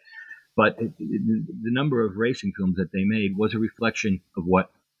every day. But the number of racing films that they made was a reflection of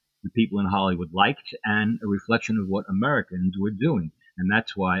what the people in Hollywood liked and a reflection of what Americans were doing. And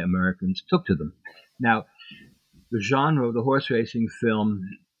that's why Americans took to them. Now, the genre of the horse racing film,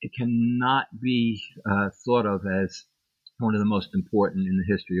 it cannot be thought of as one of the most important in the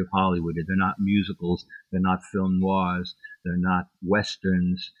history of Hollywood. They're not musicals. They're not film noirs. They're not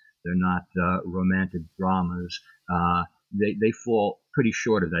westerns. They're not romantic dramas. They fall pretty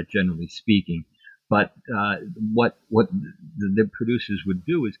short of that, generally speaking. But what the producers would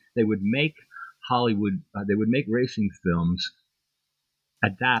do is they would make racing films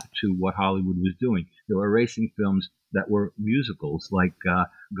adapt to what Hollywood was doing. There were racing films that were musicals, like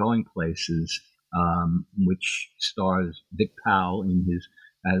Going Places, which stars Dick Powell in his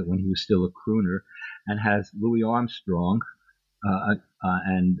when he was still a crooner, and has Louis Armstrong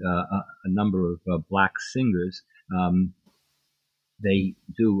and a number of black singers. They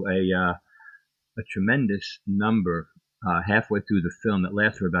do a tremendous number halfway through the film that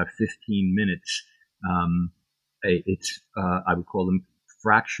lasts for about 15 minutes. I would call them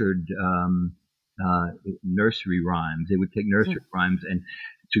fractured nursery rhymes. They would take nursery rhymes and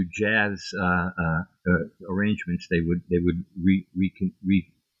to jazz arrangements, they would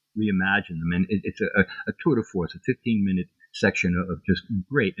reimagine them, and it's a tour de force, a 15-minute section of just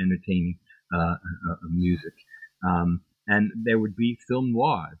great entertaining music. And there would be film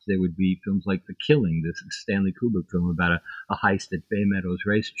noirs. There would be films like The Killing, this Stanley Kubrick film about a heist at Bay Meadows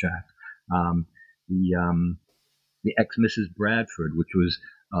Racetrack. The Ex-Mrs. Bradford, which was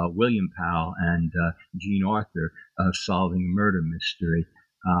William Powell and Jean Arthur solving a murder mystery.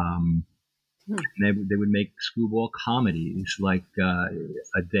 They would make screwball comedies like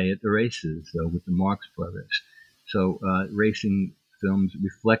A Day at the Races with the Marx Brothers. So racing films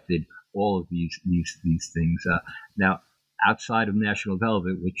reflected all of these things. Now, outside of National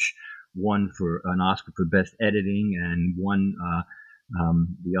Velvet, which won for an Oscar for Best Editing and won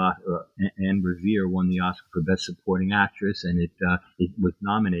Anne Revere won the Oscar for Best Supporting Actress, and it was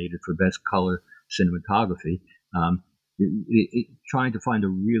nominated for Best Color Cinematography. Trying to find a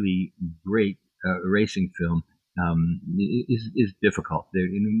really great racing film is difficult.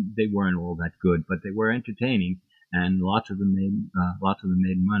 They weren't all that good, but they were entertaining, and lots of them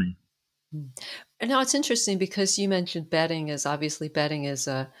made money. And now it's interesting because you mentioned betting is a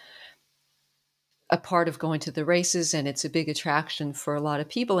part of going to the races, and it's a big attraction for a lot of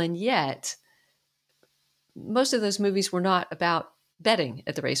people. And yet, most of those movies were not about betting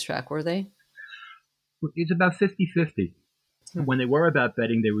at the racetrack, were they? It's about 50-50. When they were about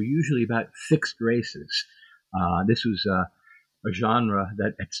betting, they were usually about fixed races. This was a genre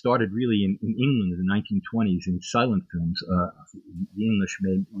that had started really in England in the 1920s in silent films. The English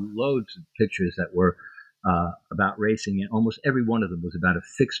made loads of pictures that were about racing, and almost every one of them was about a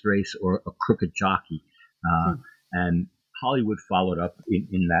fixed race or a crooked jockey. And Hollywood followed up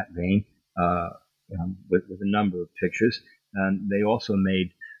in that vein with a number of pictures. And they also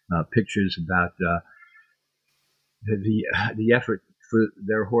made pictures about the effort for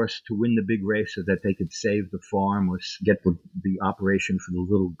their horse to win the big race so that they could save the farm or get the operation for the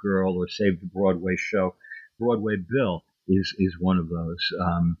little girl or save the Broadway show. Broadway Bill is one of those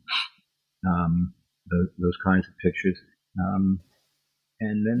kinds of pictures.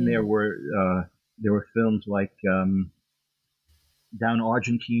 And then there were films like Down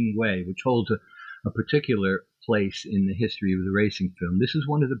Argentine Way, which holds a particular place in the history of the racing film. This is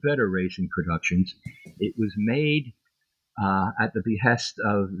one of the better racing productions. It was made at the behest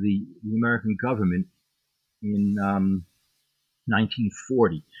of the American government in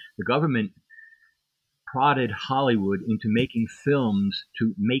 1940. The government prodded Hollywood into making films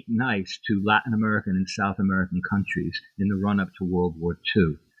to make nice to Latin American and South American countries in the run-up to World War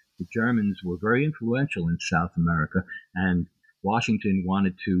II. The Germans were very influential in South America, and Washington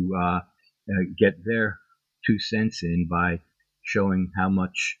wanted to get their 2 cents in by showing how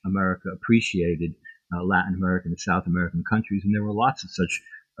much America appreciated Latin American and South American countries. And there were lots of such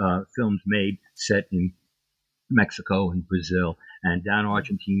films made set in Mexico and Brazil. And Down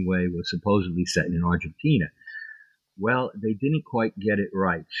Argentine Way was supposedly set in Argentina. Well, they didn't quite get it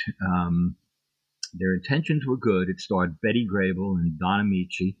right. Their intentions were good. It starred Betty Grable and Don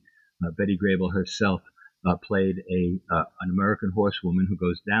Amici. Betty Grable herself played an American horsewoman who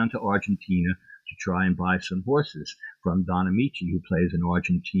goes down to Argentina to try and buy some horses from Don Amici, who plays an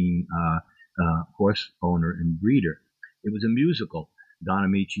Argentine horse owner and breeder. It was a musical. Don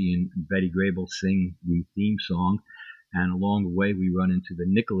Amici and Betty Grable sing the theme song, and along the way we run into the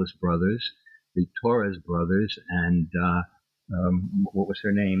Nicholas brothers, the Torres brothers, and what was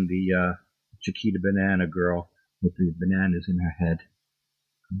her name? The Chiquita Banana girl with the bananas in her head.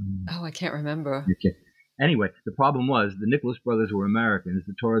 Oh, I can't remember. Okay. Anyway, the problem was the Nicholas brothers were Americans,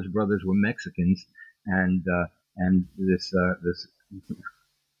 the Torres brothers were Mexicans, and this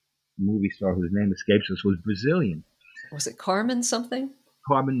movie star whose name escapes us was Brazilian. Was it Carmen something?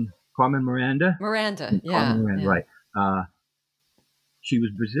 Carmen Miranda? Miranda, yeah. Carmen Miranda, yeah. right. She was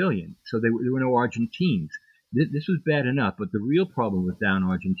Brazilian, so there were no Argentines. This was bad enough, but the real problem with Down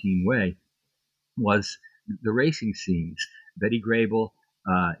Argentine Way was the racing scenes. Betty Grable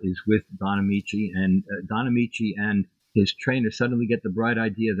is with Don Amici, and Don Amici and his trainer suddenly get the bright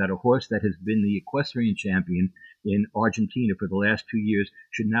idea that a horse that has been the equestrian champion in Argentina for the last 2 years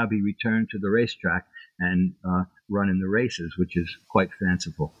should now be returned to the racetrack and run in the races, which is quite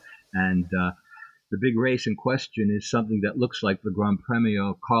fanciful. And the big race in question is something that looks like the Gran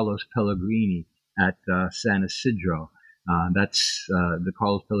Premio Carlos Pellegrini at San Isidro. That's the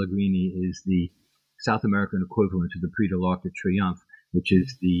Carlos Pellegrini is the South American equivalent to the Prix de l'Arc de Triomphe, which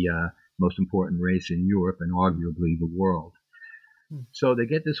is the most important race in Europe and arguably the world. So they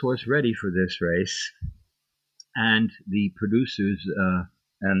get this horse ready for this race, and the producers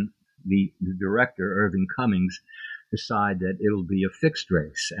and the director, Irving Cummings, decide that it'll be a fixed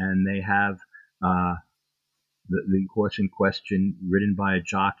race, and they have the horse in question ridden by a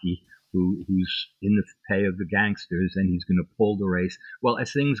jockey who's in the pay of the gangsters, and he's going to pull the race. Well,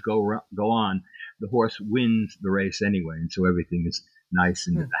 as things go on, the horse wins the race anyway, and so everything is nice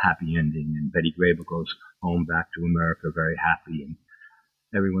and a happy ending, and Betty Grable goes home back to America very happy, and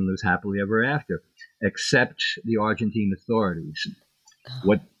everyone lives happily ever after, except the Argentine authorities.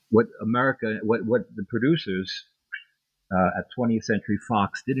 What the producers at 20th Century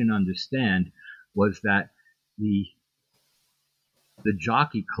Fox didn't understand was that the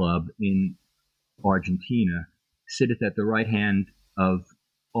jockey club in Argentina sitteth at the right hand of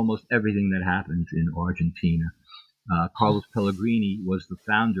almost everything that happens in Argentina. Carlos Pellegrini was the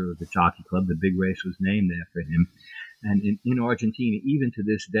founder of the jockey club. The big race was named after him. And in Argentina, even to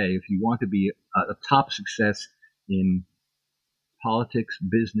this day, if you want to be a top success in politics,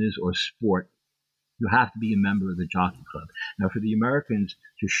 business, or sport, you have to be a member of the jockey club. Now, for the Americans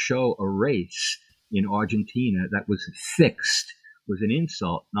to show a race in Argentina that was fixed was an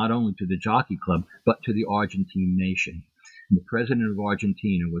insult not only to the jockey club, but to the Argentine nation. And the president of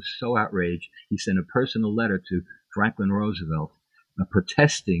Argentina was so outraged, he sent a personal letter to Franklin Roosevelt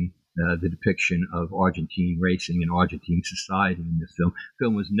protesting the depiction of Argentine racing and Argentine society in this film. The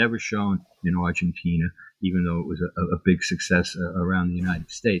film was never shown in Argentina, even though it was a big success around the United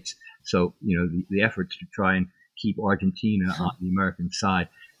States. So, the efforts to try and keep Argentina on the American side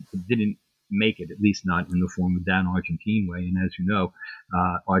didn't make it, at least not in the form of Down Argentine Way. And as you know,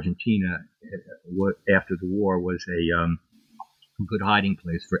 Argentina, after the war, was a good hiding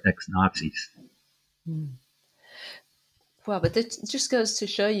place for ex-Nazis. Well, but that just goes to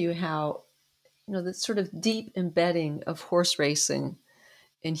show you how, the sort of deep embedding of horse racing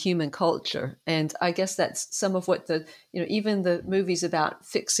in human culture. And I guess that's some of what even the movies about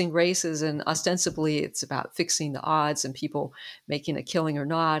fixing races, and ostensibly it's about fixing the odds and people making a killing or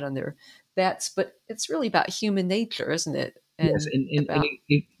not on their bets, but it's really about human nature, isn't it? Yes, and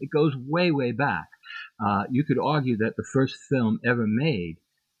it goes way, way back. You could argue that the first film ever made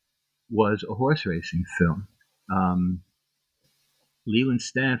was a horse racing film. Leland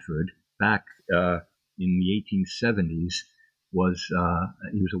Stanford, back in the 1870s,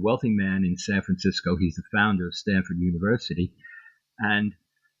 he was a wealthy man in San Francisco. He's the founder of Stanford University, and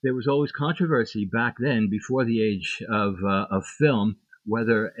there was always controversy back then, before the age of film,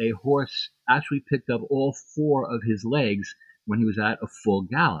 whether a horse actually picked up all 4 of his legs when he was at a full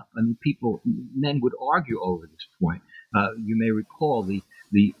gallop. I mean, men would argue over this point. You may recall the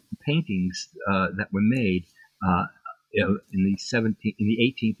paintings that were made in the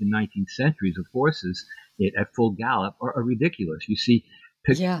 18th and 19th centuries of horses at full gallop are ridiculous. You see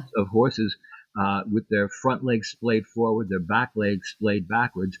pictures of horses with their front legs splayed forward, their back legs splayed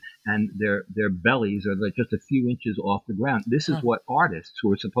backwards, and their bellies are like just a few inches off the ground. This is what artists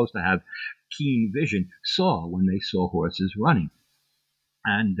who are supposed to have keen vision saw when they saw horses running.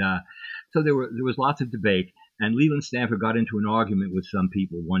 And so there was lots of debate. And Leland Stanford got into an argument with some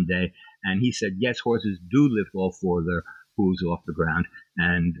people one day, and he said, yes, horses do lift all four of their hooves off the ground.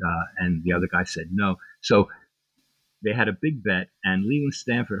 And the other guy said no. So they had a big bet, and Leland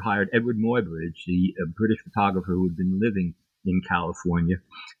Stanford hired Edward Muybridge, the British photographer who had been living in California.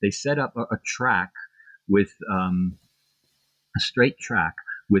 They set up a track with a straight track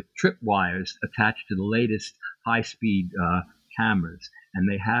with tripwires attached to the latest high-speed cameras. And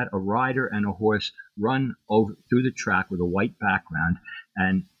they had a rider and a horse run over through the track with a white background.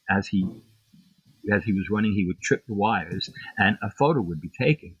 And as he was running, he would trip the wires, and a photo would be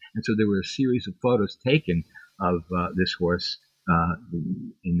taken. And so there were a series of photos taken of this horse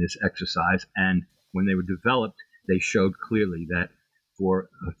in this exercise. And when they were developed, they showed clearly that for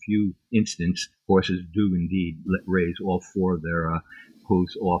a few instants, horses do indeed raise all four of their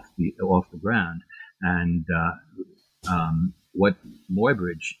hooves off the ground. And what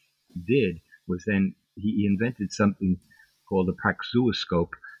Muybridge did was then he invented something called a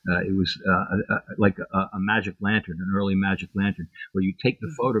praxeoscope. It was like a magic lantern, an early magic lantern, where you take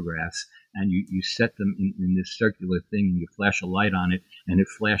the photographs and you set them in this circular thing, and you flash a light on it, and it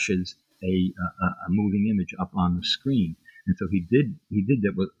flashes a moving image up on the screen. And so he did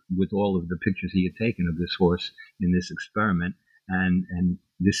that with all of the pictures he had taken of this horse in this experiment, and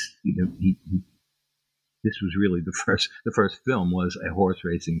this this was really the first film was a horse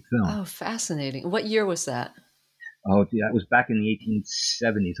racing film. Oh, fascinating! What year was that? Oh, yeah, it was back in the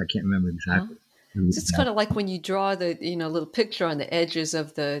 1870s. I can't remember exactly. It's kind of like when you draw the little picture on the edges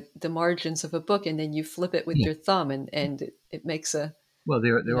of the margins of a book, and then you flip it with your thumb, and it makes a. Well,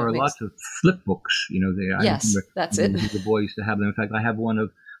 there are lots of flip books. Yes, that's it. The boy used to have them. In fact, I have one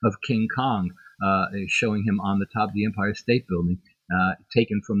of King Kong, showing him on the top of the Empire State Building,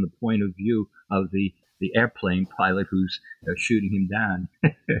 taken from the point of view of the airplane pilot who's shooting him down.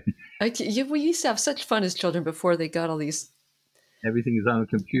 We used to have such fun as children before they got all these. Everything is on the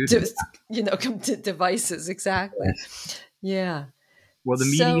computer. Devices, exactly. Yes. Yeah. Well, the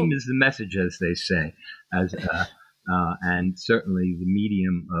medium is the message, as they say, and certainly the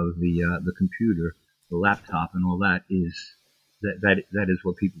medium of the computer, the laptop, and all that is that is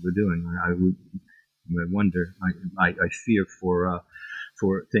what people are doing. I wonder. I fear for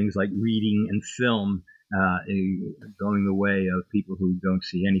things like reading and film going the way of people who don't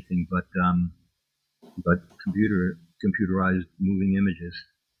see anything but computerized moving images.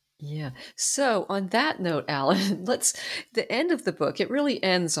 Yeah. So on that note, Alan, the end of the book, it really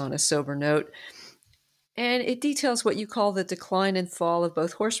ends on a sober note, and it details what you call the decline and fall of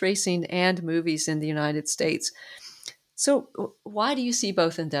both horse racing and movies in the United States. So why do you see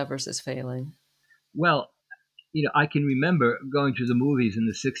both endeavors as failing? Well, I can remember going to the movies in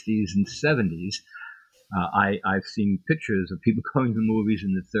the 60s and 70s. I've seen pictures of people going to the movies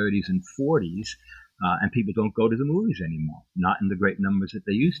in the 30s and 40s, and people don't go to the movies anymore, not in the great numbers that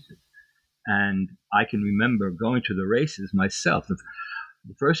they used to. And I can remember going to the races myself.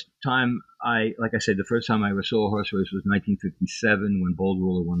 The first time I ever saw a horse race was 1957 when Bold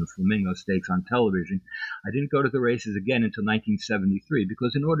Ruler won the Flamingo Stakes on television. I didn't go to the races again until 1973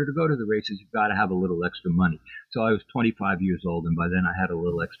 because in order to go to the races, you've got to have a little extra money. So I was 25 years old, and by then I had a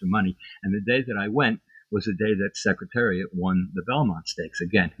little extra money. And the day that I went was the day that Secretariat won the Belmont Stakes.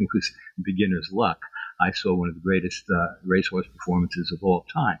 Again, it was beginner's luck. I saw one of the greatest racehorse performances of all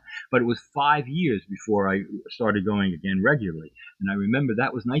time. But it was 5 years before I started going again regularly. And I remember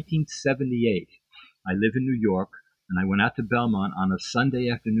that was 1978. I live in New York, and I went out to Belmont on a Sunday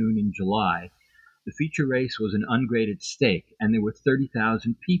afternoon in July. The feature race was an ungraded stake, and there were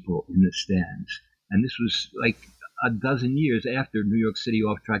 30,000 people in the stands. And this was like a dozen years after New York City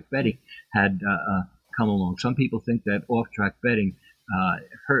off-track betting had come along. Some people think that off-track betting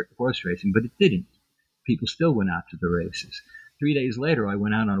hurt horse racing, but it didn't. People still went out to the races. 3 days later, I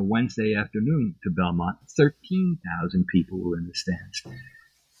went out on a Wednesday afternoon to Belmont. 13,000 people were in the stands.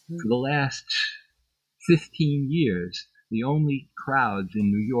 For the last 15 years, the only crowds in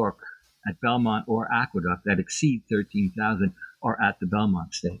New York at Belmont or Aqueduct that exceed 13,000 are at the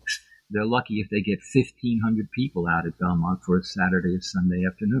Belmont Stakes. They're lucky if they get 1,500 people out at Belmont for a Saturday or Sunday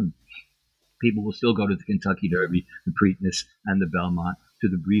afternoon. People will still go to the Kentucky Derby, the Preakness, and the Belmont, to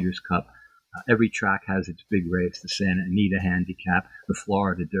the Breeders' Cup. Every track has its big race, the Santa Anita Handicap, the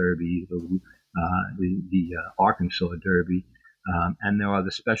Florida Derby, the Arkansas Derby, and there are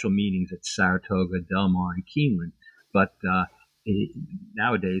the special meetings at Saratoga, Del Mar, and Keeneland. But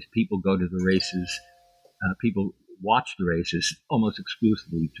nowadays people go to the races, people watch the races almost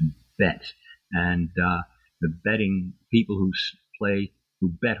exclusively to bet. And the betting people who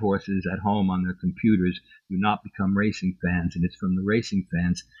bet horses at home on their computers do not become racing fans. And it's from the racing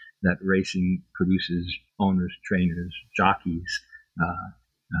fans that racing produces owners, trainers, jockeys,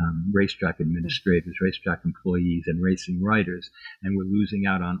 racetrack administrators, racetrack employees, and racing writers. And we're losing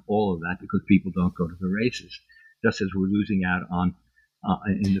out on all of that because people don't go to the races. Just as we're losing out on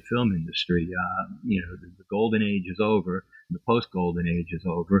in the film industry. The golden age is over, the post-golden age is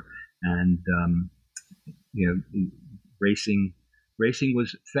over, and racing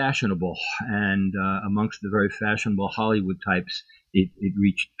was fashionable, and amongst the very fashionable Hollywood types, it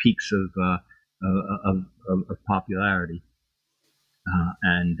reached peaks of popularity,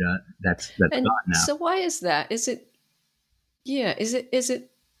 and that's gone now. So why is that? Is it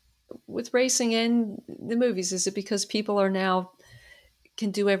with racing and the movies? Is it because people are now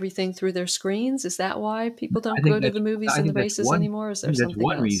can do everything through their screens? Is that why people don't go to the movies and the races anymore? Is there something else? That's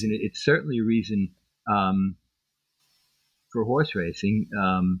one reason. It's certainly a reason for horse racing.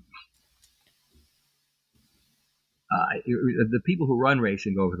 The people who run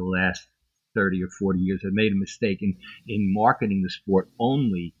racing over the last 30 or 40 years have made a mistake in marketing the sport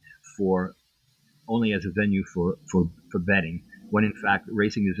only as a venue for betting, when in fact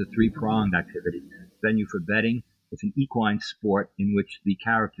racing is a three-pronged activity. Venue for betting. It's an equine sport in which the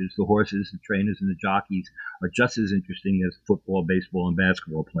characters, the horses, the trainers, and the jockeys are just as interesting as football, baseball, and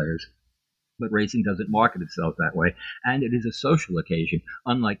basketball players. But racing doesn't market itself that way, and it is a social occasion,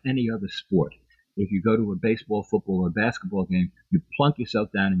 unlike any other sport. If you go to a baseball, football, or basketball game, you plunk yourself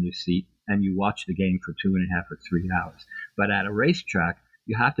down in your seat and you watch the game for 2.5 or 3 hours. But at a racetrack,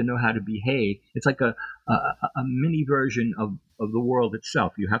 you have to know how to behave. It's like a mini version of the world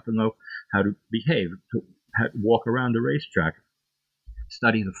itself. You have to know how to behave, to walk around the racetrack,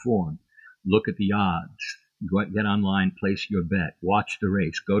 study the form, look at the odds, get online, place your bet, watch the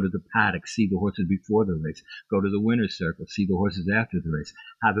race, go to the paddock, see the horses before the race, go to the winner's circle, see the horses after the race,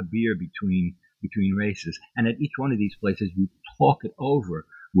 have a beer between races. And at each one of these places, you talk it over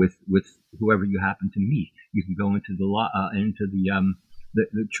with whoever you happen to meet. You can go into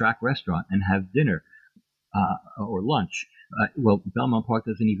the track restaurant and have dinner or lunch. Belmont Park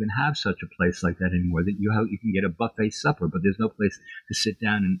doesn't even have such a place like that anymore. That you can get a buffet supper, but there's no place to sit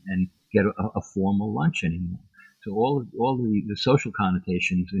down and get a formal lunch anymore. So all the social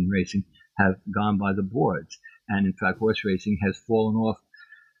connotations in racing have gone by the boards, and in fact, horse racing has fallen off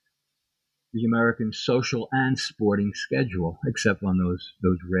the American social and sporting schedule, except on those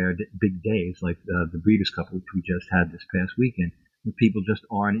rare big days like the Breeders' Cup, which we just had this past weekend. People just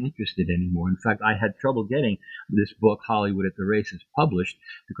aren't interested anymore. In fact, I had trouble getting this book, Hollywood at the Races, published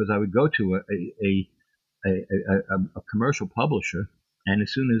because I would go to a commercial publisher, and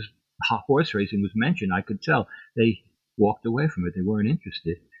as soon as horse racing was mentioned, I could tell they walked away from it. They weren't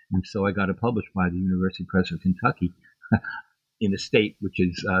interested. And so I got it published by the University Press of Kentucky in a state which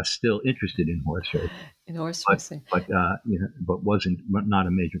is still interested in horse racing. In horse racing. But not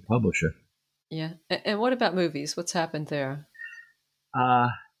a major publisher. Yeah. And what about movies? What's happened there?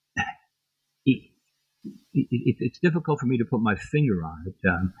 It's difficult for me to put my finger on it.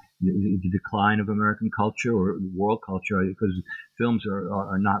 The decline of American culture or world culture, because films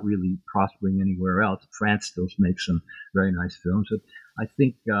are not really prospering anywhere else. France still makes some very nice films, but I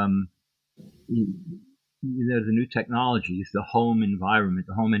think the new technologies, the home environment,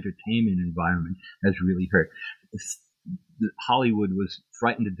 the home entertainment environment has really hurt. Hollywood was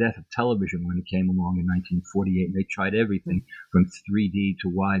frightened to death of television when it came along in 1948. And they tried everything from 3D to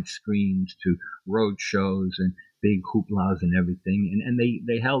wide screens to road shows and big hooplas and everything. And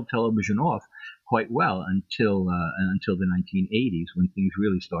they held television off quite well until the 1980s, when things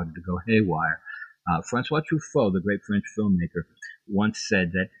really started to go haywire. Francois Truffaut, the great French filmmaker, once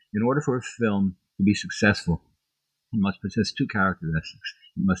said that in order for a film to be successful, it must possess two characteristics.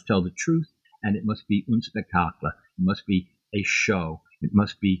 It must tell the truth, and it must be un spectacle. It must be a show. It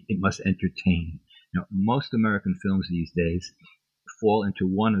must entertain. Now, most American films these days fall into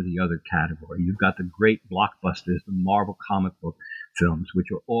one or the other category. You've got the great blockbusters, the Marvel comic book films,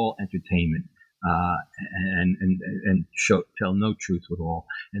 which are all entertainment and tell no truth at all.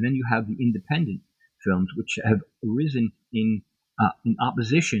 And then you have the independent films, which have arisen in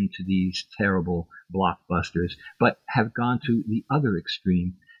opposition to these terrible blockbusters, but have gone to the other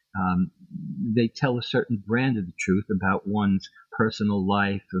extreme. They tell a certain brand of the truth about one's personal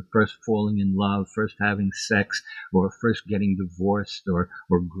life, or first falling in love, first having sex, or first getting divorced, or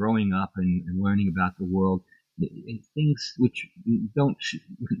growing up and learning about the world. Things which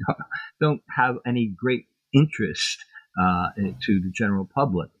don't have any great interest to the general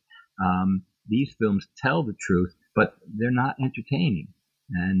public. These films tell the truth, but they're not entertaining.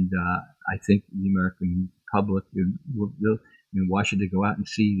 And I think the American public, why should they go out and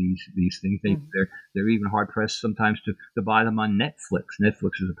see these things? They're even hard pressed sometimes to buy them on Netflix.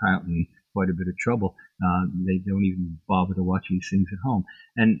 Netflix is apparently quite a bit of trouble. They don't even bother to watch these things at home.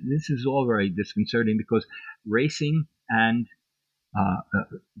 And this is all very disconcerting because racing and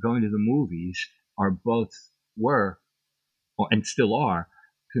going to the movies were and still are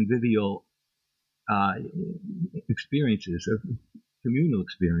convivial experiences, communal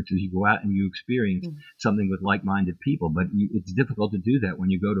experiences. You go out and you experience something with like-minded people, but it's difficult to do that when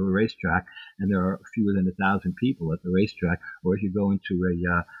you go to a racetrack and there are fewer than 1,000 people at the racetrack, or if you go into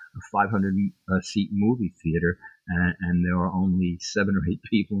a 500-seat movie theater and there are only 7 or 8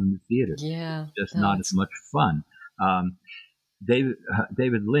 people in the theater. Yeah, it's just not as much fun.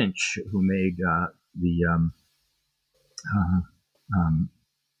 David Lynch, who made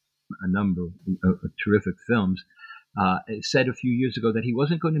a number of terrific films, said a few years ago that he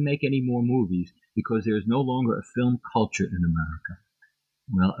wasn't going to make any more movies because there is no longer a film culture in America.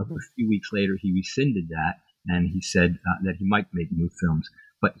 Well, a few weeks later, he rescinded that, and he said that he might make new films,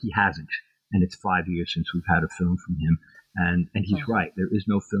 but he hasn't. And it's 5 years since we've had a film from him, and he's right. There is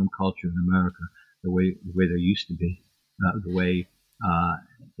no film culture in America the way there used to be. The way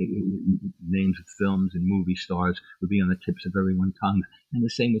names of films and movie stars would be on the tips of everyone's tongue, and the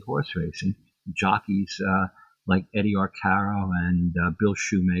same with horse racing. Jockeys like Eddie Arcaro and Bill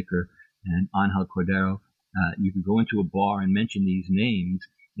Shoemaker and Angel Cordero. You could go into a bar and mention these names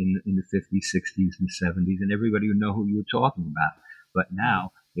in the 50s, 60s, and 70s, and everybody would know who you were talking about. But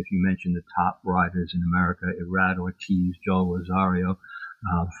now, if you mention the top riders in America, Irad Ortiz, Joel Rosario,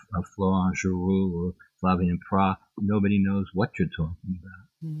 Florent Geroux, or Flavien Prat, nobody knows what you're talking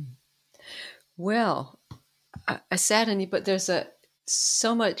about. Well, I sadden you, but there's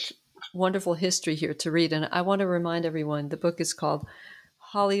so much wonderful history here to read. And I want to remind everyone, the book is called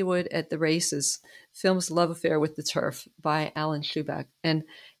Hollywood at the Races, Film's Love Affair with the Turf by Alan Shuback. And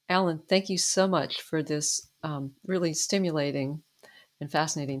Alan, thank you so much for this really stimulating and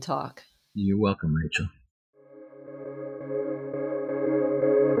fascinating talk. You're welcome, Rachel.